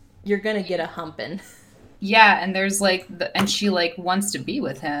 you're gonna get a humpin'. Yeah, and there's, like... and she, like, wants to be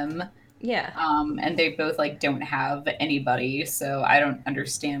with him. Yeah. And they both, like, don't have anybody, so I don't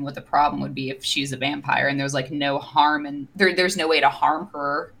understand what the problem would be if she's a vampire and there's, like, no harm, and there's no way to harm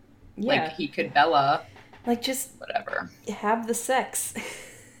her. Yeah. Like, he could Bella. Like, just... whatever. Have the sex.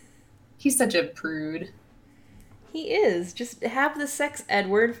 He's such a prude. He is. Just have the sex,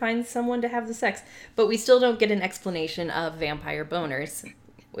 Edward. Find someone to have the sex. But we still don't get an explanation of vampire boners,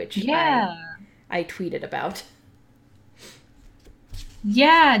 which I tweeted about.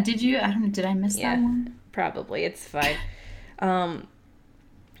 Yeah, did I miss that one? Probably. It's fine. But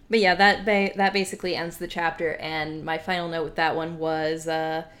yeah, that basically ends the chapter, and my final note with that one was,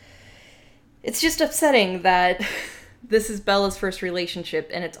 it's just upsetting that this is Bella's first relationship,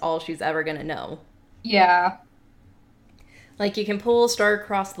 and it's all she's ever gonna know. Yeah. Like, you can pull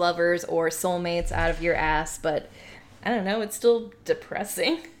star-crossed lovers or soulmates out of your ass, but, I don't know, it's still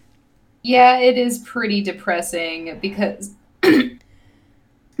depressing. Yeah, it is pretty depressing, because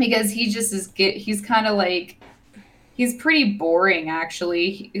because he just he's kind of like, he's pretty boring,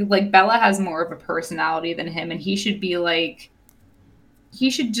 actually. Like, Bella has more of a personality than him, and he should be like, I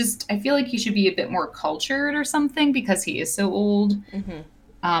feel like he should be a bit more cultured or something because he is so old.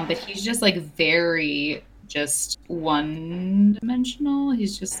 But he's just like very just one dimensional.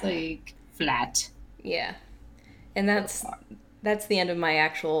 He's just like flat. Yeah. And that's the end of my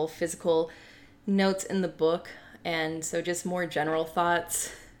actual physical notes in the book. And so just more general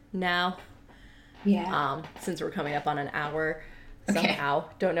thoughts now. Yeah. Since we're coming up on an hour Okay. somehow.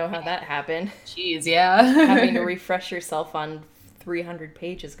 Don't know how that happened. Jeez, yeah. Having to refresh yourself on 300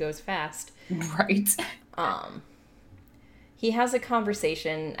 pages goes fast. Right. He has a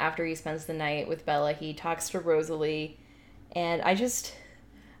conversation after he spends the night with Bella. He talks to Rosalie, and I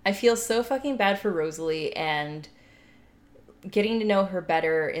feel so fucking bad for Rosalie, and getting to know her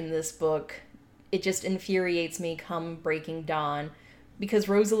better in this book, it just infuriates me come Breaking Dawn, because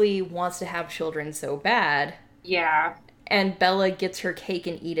Rosalie wants to have children so bad. Yeah. And Bella gets her cake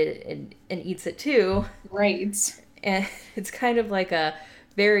and eats it too. Right. And it's kind of like a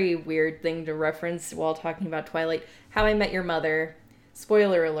very weird thing to reference while talking about Twilight. How I Met Your Mother.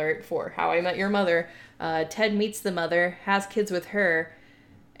 Spoiler alert for How I Met Your Mother. Ted meets the mother, has kids with her,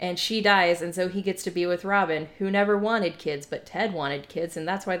 and she dies, and so he gets to be with Robin, who never wanted kids, but Ted wanted kids, and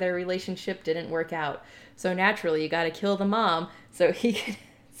that's why their relationship didn't work out. So naturally, you gotta kill the mom so he can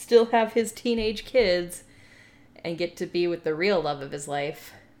still have his teenage kids and get to be with the real love of his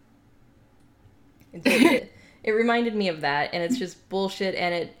life. It reminded me of that, and it's just bullshit,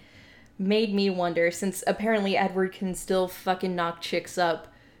 and it made me wonder, since apparently Edward can still fucking knock chicks up,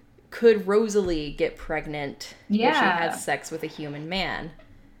 could Rosalie get pregnant if she had sex with a human man?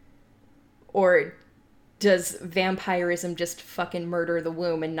 Or does vampirism just fucking murder the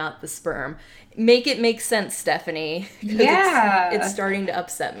womb and not the sperm? Make it make sense, Stephanie. Yeah. It's starting to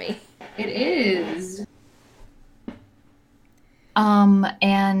upset me. It is.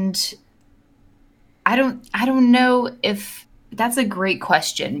 And I don't know if that's a great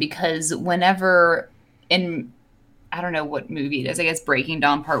question, because whenever I don't know what movie it is, I guess Breaking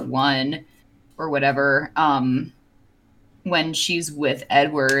Dawn Part 1 or whatever, when she's with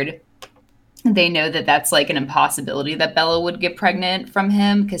Edward, they know that that's like an impossibility that Bella would get pregnant from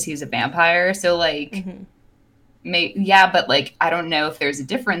him because he's a vampire. So like, but like, I don't know if there's a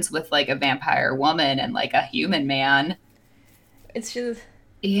difference with like a vampire woman and like a human man. It's just...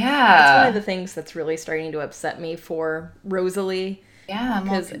 Yeah. It's one of the things that's really starting to upset me for Rosalie. Yeah, I'm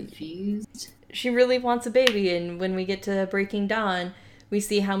all confused. She really wants a baby, and when we get to Breaking Dawn, we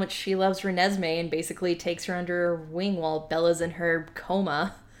see how much she loves Renesmee and basically takes her under her wing while Bella's in her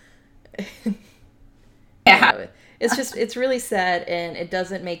coma. Yeah. It's really sad, and it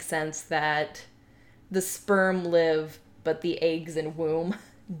doesn't make sense that the sperm live, but the eggs and womb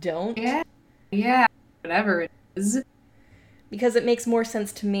don't. Yeah, whatever it is. Because it makes more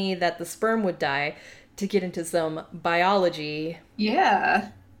sense to me that the sperm would die, to get into some biology. Yeah.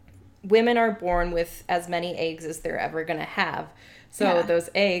 Women are born with as many eggs as they're ever going to have. So those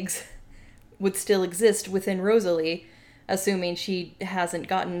eggs would still exist within Rosalie, assuming she hasn't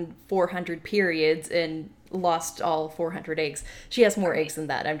gotten 400 periods and lost all 400 eggs. She has more eggs than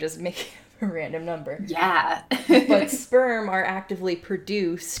that. I'm just making a random number. Yeah. But sperm are actively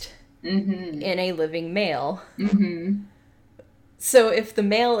produced in a living male. So if the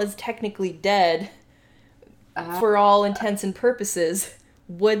male is technically dead, for all intents and purposes,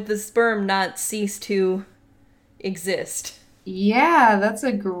 would the sperm not cease to exist? Yeah, that's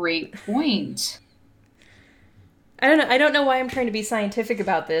a great point. I don't know why I'm trying to be scientific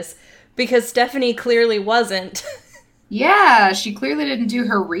about this, because Stephanie clearly wasn't. Yeah, she clearly didn't do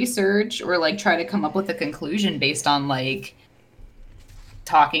her research or like try to come up with a conclusion based on like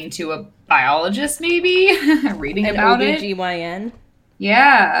talking to a biologist, maybe reading about it. OBGYN.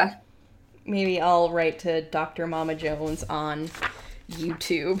 Yeah. Maybe I'll write to Dr. Mama Jones on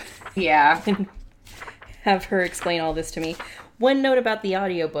YouTube. Yeah. And have her explain all this to me. One note about the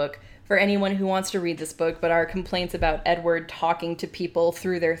audiobook, for anyone who wants to read this book but are complaints about Edward talking to people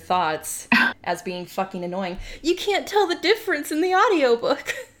through their thoughts as being fucking annoying. You can't tell the difference in the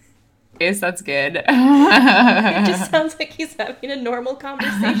audiobook. Yes, that's good. It just sounds like he's having a normal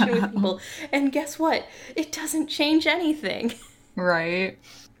conversation with people. And guess what? It doesn't change anything. Right.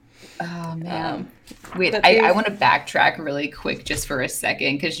 Oh, man. Wait, I want to backtrack really quick just for a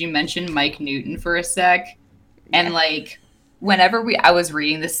second, because you mentioned Mike Newton for a sec. And, like, whenever I was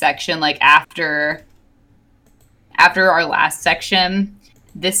reading this section, like, after our last section,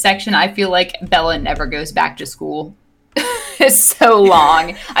 this section, I feel like Bella never goes back to school. so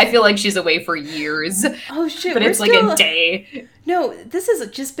long. I feel like she's away for years. Oh shit, but we're it's like still... a day. No, this has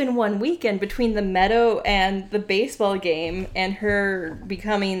just been one weekend between the meadow and the baseball game and her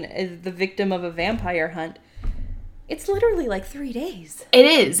becoming the victim of a vampire hunt. It's literally like 3 days. It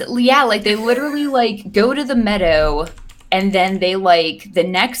is. Yeah, like they literally like go to the meadow and then they like the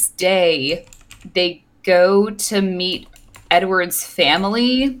next day they go to meet Edward's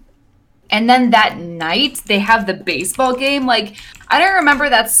family. And then that night they have the baseball game. Like, I don't remember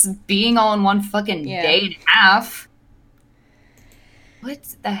that's being all in one fucking day and a half.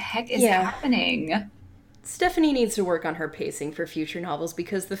 What the heck is happening? Stephanie needs to work on her pacing for future novels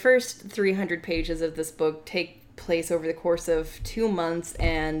because the first 300 pages of this book take place over the course of 2 months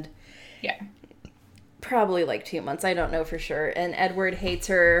and probably like 2 months. I don't know for sure. And Edward hates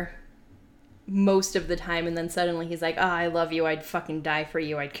her most of the time, and then suddenly he's like, I love you, I'd fucking die for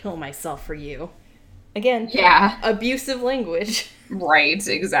you, I'd kill myself for you. Again, abusive language. Right,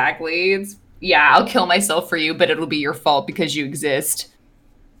 exactly. It's, I'll kill myself for you, but it'll be your fault because you exist.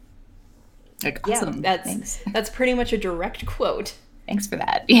 Like, awesome. That's pretty much a direct quote. Thanks for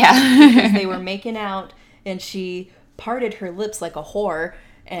that. Yeah. Because they were making out, and she parted her lips like a whore,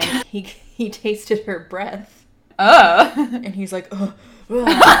 and he tasted her breath. Oh. And he's like,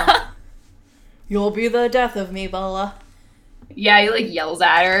 you'll be the death of me, Bella. Yeah, he like yells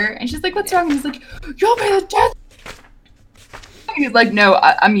at her, and she's like, "What's wrong?" And he's like, "You'll be the death." And he's like, "No,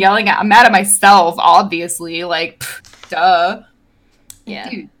 I'm mad at myself, obviously. Like, duh." Yeah.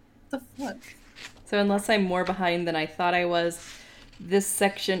 Dude, what the fuck? So unless I'm more behind than I thought I was, this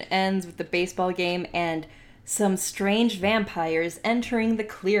section ends with the baseball game and some strange vampires entering the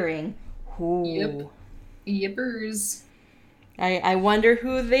clearing. Ooh. Yep. Yippers. I wonder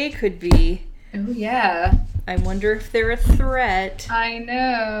who they could be. Oh, yeah. I wonder if they're a threat. I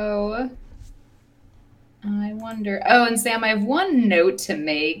know. I wonder. Oh, and Sam, I have one note to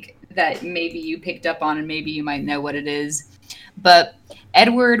make that maybe you picked up on and maybe you might know what it is. But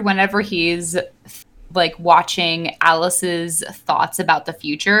Edward, whenever he's like watching Alice's thoughts about the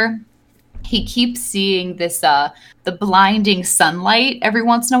future, he keeps seeing this the blinding sunlight every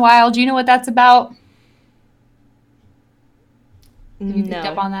once in a while. Do you know what that's about? Have you picked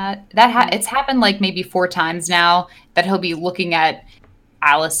up on that? It's happened like maybe 4 times now that he'll be looking at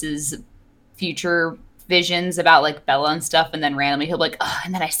Alice's future visions about like Bella and stuff, and then randomly he'll be like, oh,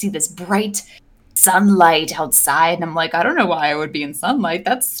 and then I see this bright sunlight outside, and I'm like, I don't know why I would be in sunlight.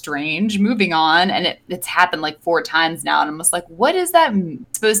 That's strange. Moving on. And it's happened like 4 times now, and I'm just like, what is that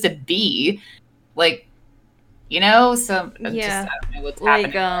supposed to be? Like, you know? So I don't know what's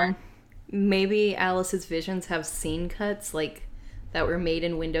happening there. Maybe Alice's visions have scene cuts like that were made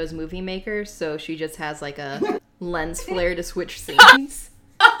in Windows Movie Maker, so she just has like a lens flare to switch scenes.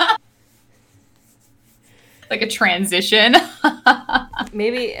 Like a transition.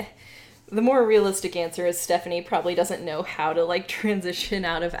 Maybe the more realistic answer is Stephanie probably doesn't know how to like transition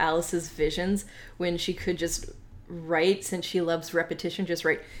out of Alice's visions when she could just write, since she loves repetition, just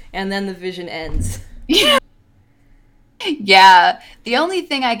write, and then the vision ends. Yeah, the only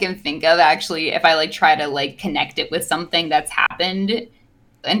thing I can think of actually, if I like try to like connect it with something that's happened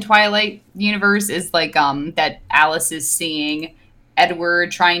in Twilight universe, is like that Alice is seeing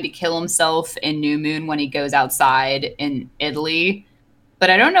Edward trying to kill himself in New Moon when he goes outside in Italy. But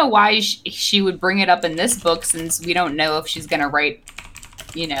I don't know why she would bring it up in this book, since we don't know if she's gonna write,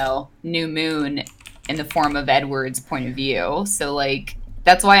 you know, New Moon in the form of Edward's point of view. So like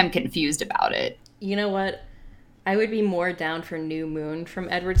that's why I'm confused about it. You know what? I would be more down for New Moon from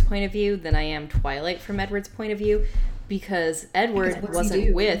Edward's point of view than I am Twilight from Edward's point of view, because Edward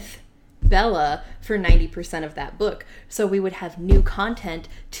wasn't with Bella for 90% of that book. So we would have new content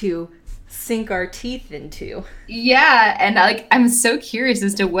to sink our teeth into. Yeah, and I'm so curious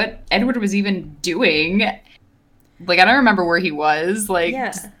as to what Edward was even doing. Like, I don't remember where he was,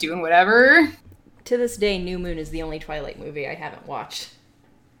 just doing whatever. To this day, New Moon is the only Twilight movie I haven't watched.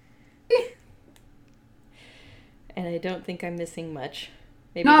 And I don't think I'm missing much.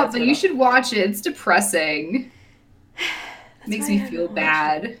 Maybe no, but you should watch it. It's depressing. Makes me feel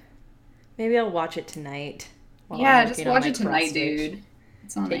bad. Maybe I'll watch it tonight. Yeah, just watch it tonight, dude.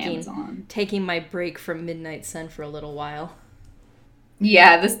 It's on Amazon. Taking my break from Midnight Sun for a little while.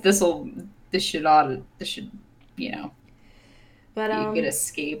 Yeah, this should, you know, but be a good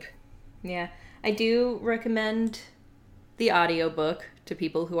escape. Yeah, I do recommend the audiobook to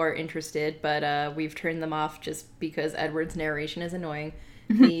people who are interested, but we've turned them off just because Edward's narration is annoying.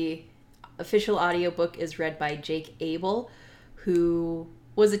 The official audiobook is read by Jake Abel, who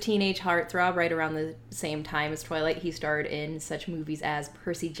was a teenage heartthrob right around the same time as Twilight. He starred in such movies as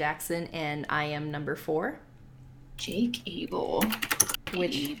Percy Jackson and I Am Number 4. Jake Abel.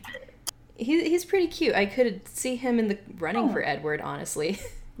 Which he's pretty cute. I could see him in the running for Edward, honestly.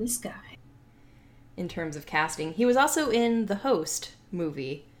 This guy. In terms of casting. He was also in the Host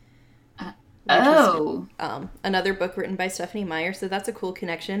movie. Was, another book written by Stephenie Meyer, so that's a cool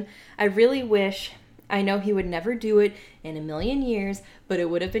connection. I really wish, I know he would never do it in a million years, but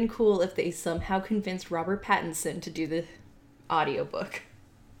it would have been cool if they somehow convinced Robert Pattinson to do the audiobook.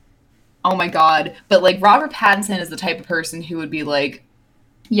 Oh my god. But, like, Robert Pattinson is the type of person who would be like,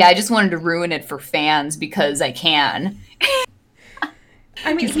 yeah, I just wanted to ruin it for fans because I can.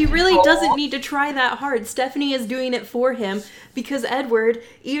 I mean, he really doesn't need to try that hard. Stephenie is doing it for him because Edward,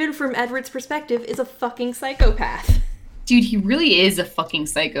 even from Edward's perspective, is a fucking psychopath. Dude, he really is a fucking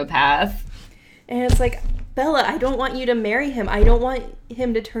psychopath. And it's like, Bella, I don't want you to marry him. I don't want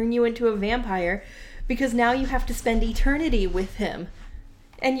him to turn you into a vampire because now you have to spend eternity with him.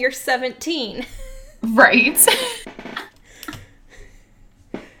 And you're 17. Right.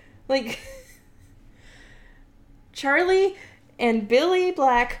 Like, Charlie and Billy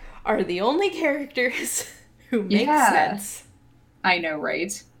Black are the only characters who make sense. I know,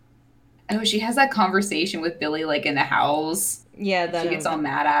 right? Oh, she has that conversation with Billy, like, in the house. Yeah, that she gets all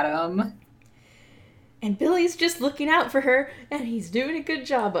mad at him. And Billy's just looking out for her, and he's doing a good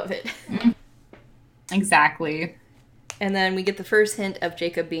job of it. Exactly. And then we get the first hint of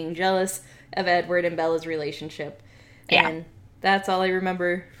Jacob being jealous of Edward and Bella's relationship. Yeah. And that's all I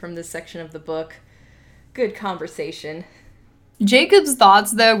remember from this section of the book. Good conversation. Jacob's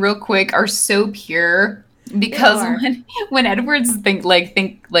thoughts, though, real quick, are so pure because when Edward's think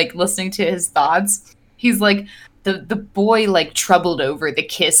listening to his thoughts, he's like, the boy like troubled over the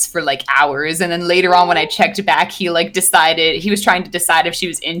kiss for like hours, and then later on when I checked back, he like decided he was trying to decide if she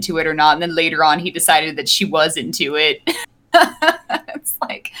was into it or not, and then later on he decided that she was into it. It's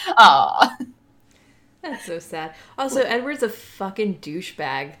like, aw. That's so sad. Also, Edward's a fucking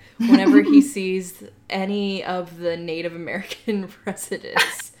douchebag whenever he sees any of the Native American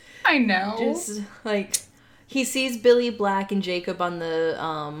residents. I know. Just, like, he sees Billy Black and Jacob on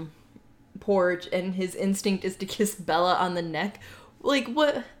the porch, and his instinct is to kiss Bella on the neck. Like,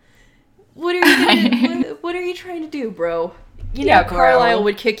 what are you what are you trying to do, bro? You know, Carlisle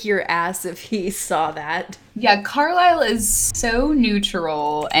would kick your ass if he saw that. Yeah, Carlisle is so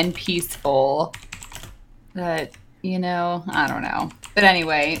neutral and peaceful. That, you know, I don't know. But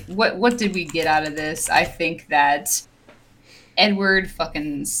anyway, what did we get out of this? I think that Edward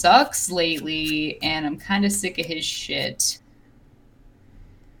fucking sucks lately, and I'm kind of sick of his shit.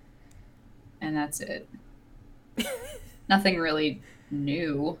 And that's it. Nothing really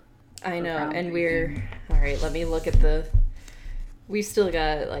new. I know, and we're... Alright, let me look at the... We still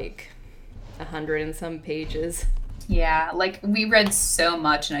got, like, 100 and some pages. Yeah, like, we read so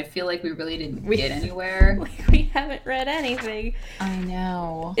much, and I feel like we really didn't get anywhere. Like, we haven't read anything. I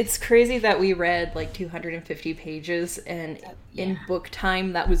know. It's crazy that we read, like, 250 pages, and in book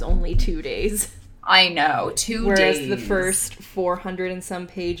time, that was only 2 days. I know, 2 Whereas days. The first 400 and some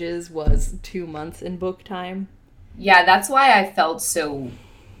pages was 2 months in book time. Yeah, that's why I felt so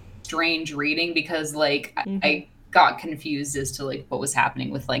strange reading, because, like, I got confused as to, like, what was happening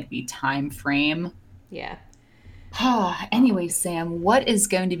with, like, the time frame. Yeah. Anyway, Sam, what is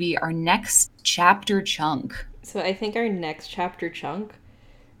going to be our next chapter chunk? So I think our next chapter chunk,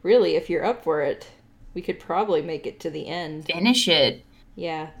 really, if you're up for it, we could probably make it to the end. Finish it.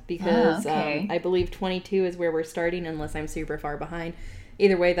 Yeah, because I believe 22 is where we're starting, unless I'm super far behind.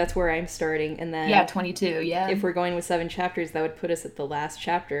 Either way, that's where I'm starting. And then 22, yeah. If we're going with 7 chapters, that would put us at the last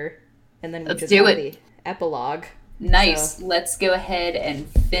chapter. And then we Let's just do have it. The epilogue. Nice. So. Let's go ahead and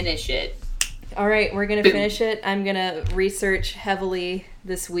finish it. All right, we're going to finish it. I'm going to research heavily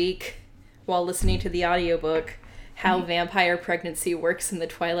this week while listening to the audiobook how vampire pregnancy works in the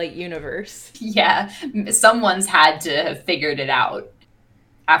Twilight universe. Yeah, someone's had to have figured it out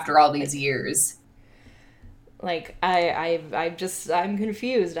after all these years. Like, I'm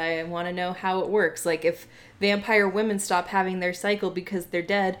confused. I want to know how it works. Like, if vampire women stop having their cycle because they're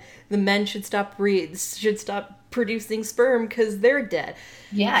dead, the men should stop producing sperm because they're dead.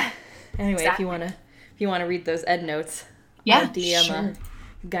 Yeah. Anyway, exactly. if you wanna read those ed notes, I'll DM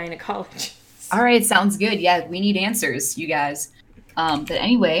a gynecologist. All right, sounds good. Yeah, we need answers, you guys. But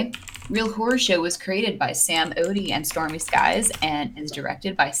anyway, Real Horror Show was created by Sam Odie and Stormy Skies and is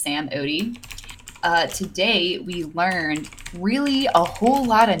directed by Sam Odie. Today we learned really a whole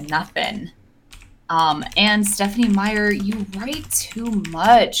lot of nothing. And Stephenie Meyer, you write too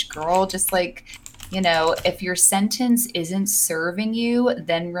much, girl. Just like, you know, if your sentence isn't serving you,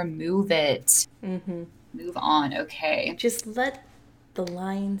 then remove it. Mm-hmm. Move on, okay? Just let the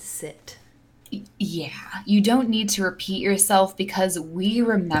line sit. Yeah, you don't need to repeat yourself because we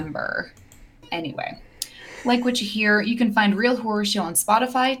remember. Anyway, like what you hear, you can find Real Horror Show on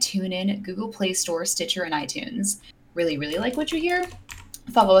Spotify, TuneIn, Google Play Store, Stitcher, and iTunes. Really, really like what you hear?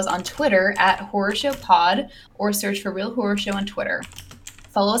 Follow us on Twitter at Horror Show Pod or search for Real Horror Show on Twitter.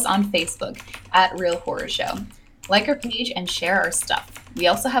 Follow us on Facebook at Real Horror Show. Like our page and share our stuff. We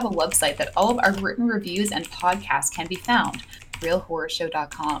also have a website that all of our written reviews and podcasts can be found,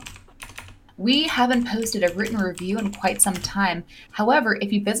 realhorrorshow.com. We haven't posted a written review in quite some time. However,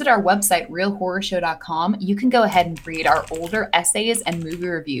 if you visit our website, realhorrorshow.com, you can go ahead and read our older essays and movie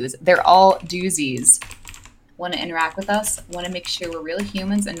reviews. They're all doozies. Want to interact with us? Want to make sure we're real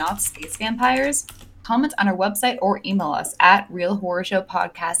humans and not space vampires? Comment on our website or email us at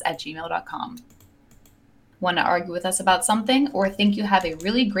realhorrorshowpodcast@gmail.com. Want to argue with us about something or think you have a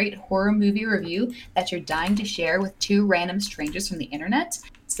really great horror movie review that you're dying to share with two random strangers from the internet?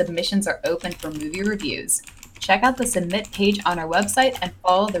 Submissions are open for movie reviews. Check out the submit page on our website and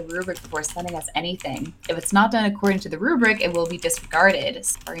follow the rubric before sending us anything. If it's not done according to the rubric, it will be disregarded.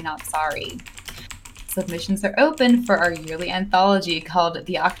 Sorry, not sorry. Submissions are open for our yearly anthology called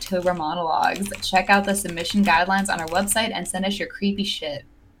The October Monologues. Check out the submission guidelines on our website and send us your creepy shit.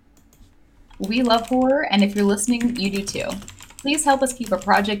 We love horror, and if you're listening, you do too. Please help us keep our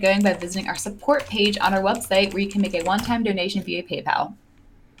project going by visiting our support page on our website where you can make a one-time donation via PayPal.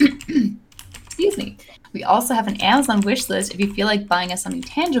 Excuse me. We also have an Amazon wish list if you feel like buying us something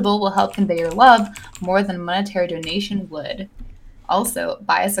tangible will help convey your love more than a monetary donation would. Also,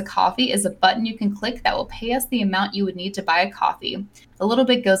 Buy Us a Coffee is a button you can click that will pay us the amount you would need to buy a coffee. A little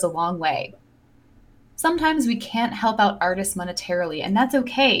bit goes a long way. Sometimes we can't help out artists monetarily, and that's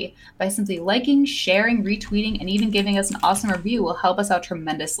okay. By simply liking, sharing, retweeting, and even giving us an awesome review will help us out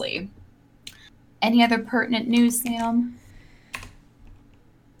tremendously. Any other pertinent news, Sam?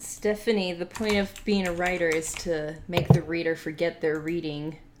 Stephanie, the point of being a writer is to make the reader forget they're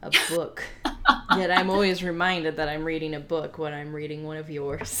reading a book. Yet I'm always reminded that I'm reading a book when I'm reading one of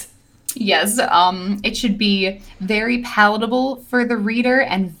yours. Yes, it should be very palatable for the reader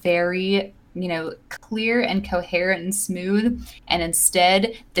and very, clear and coherent and smooth. And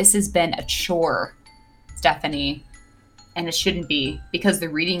instead, this has been a chore, Stephanie. And it shouldn't be, because the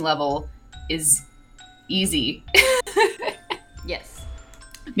reading level is easy. Yes.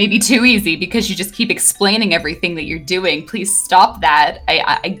 Maybe too easy because you just keep explaining everything that you're doing. Please stop that.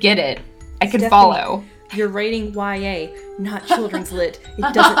 I get it. I can follow. You're writing YA, not children's lit.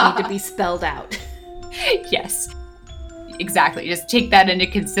 It doesn't need to be spelled out. Yes. Exactly. Just take that into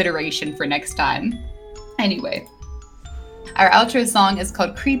consideration for next time. Anyway. Our outro song is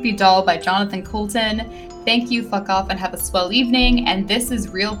called Creepy Doll by Jonathan Coulton. Thank you, fuck off, and have a swell evening. And this is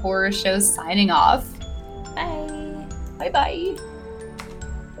Real Horror Show signing off. Bye. Bye-bye.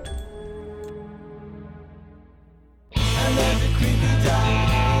 And there's a creepy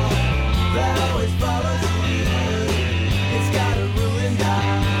doll that always follows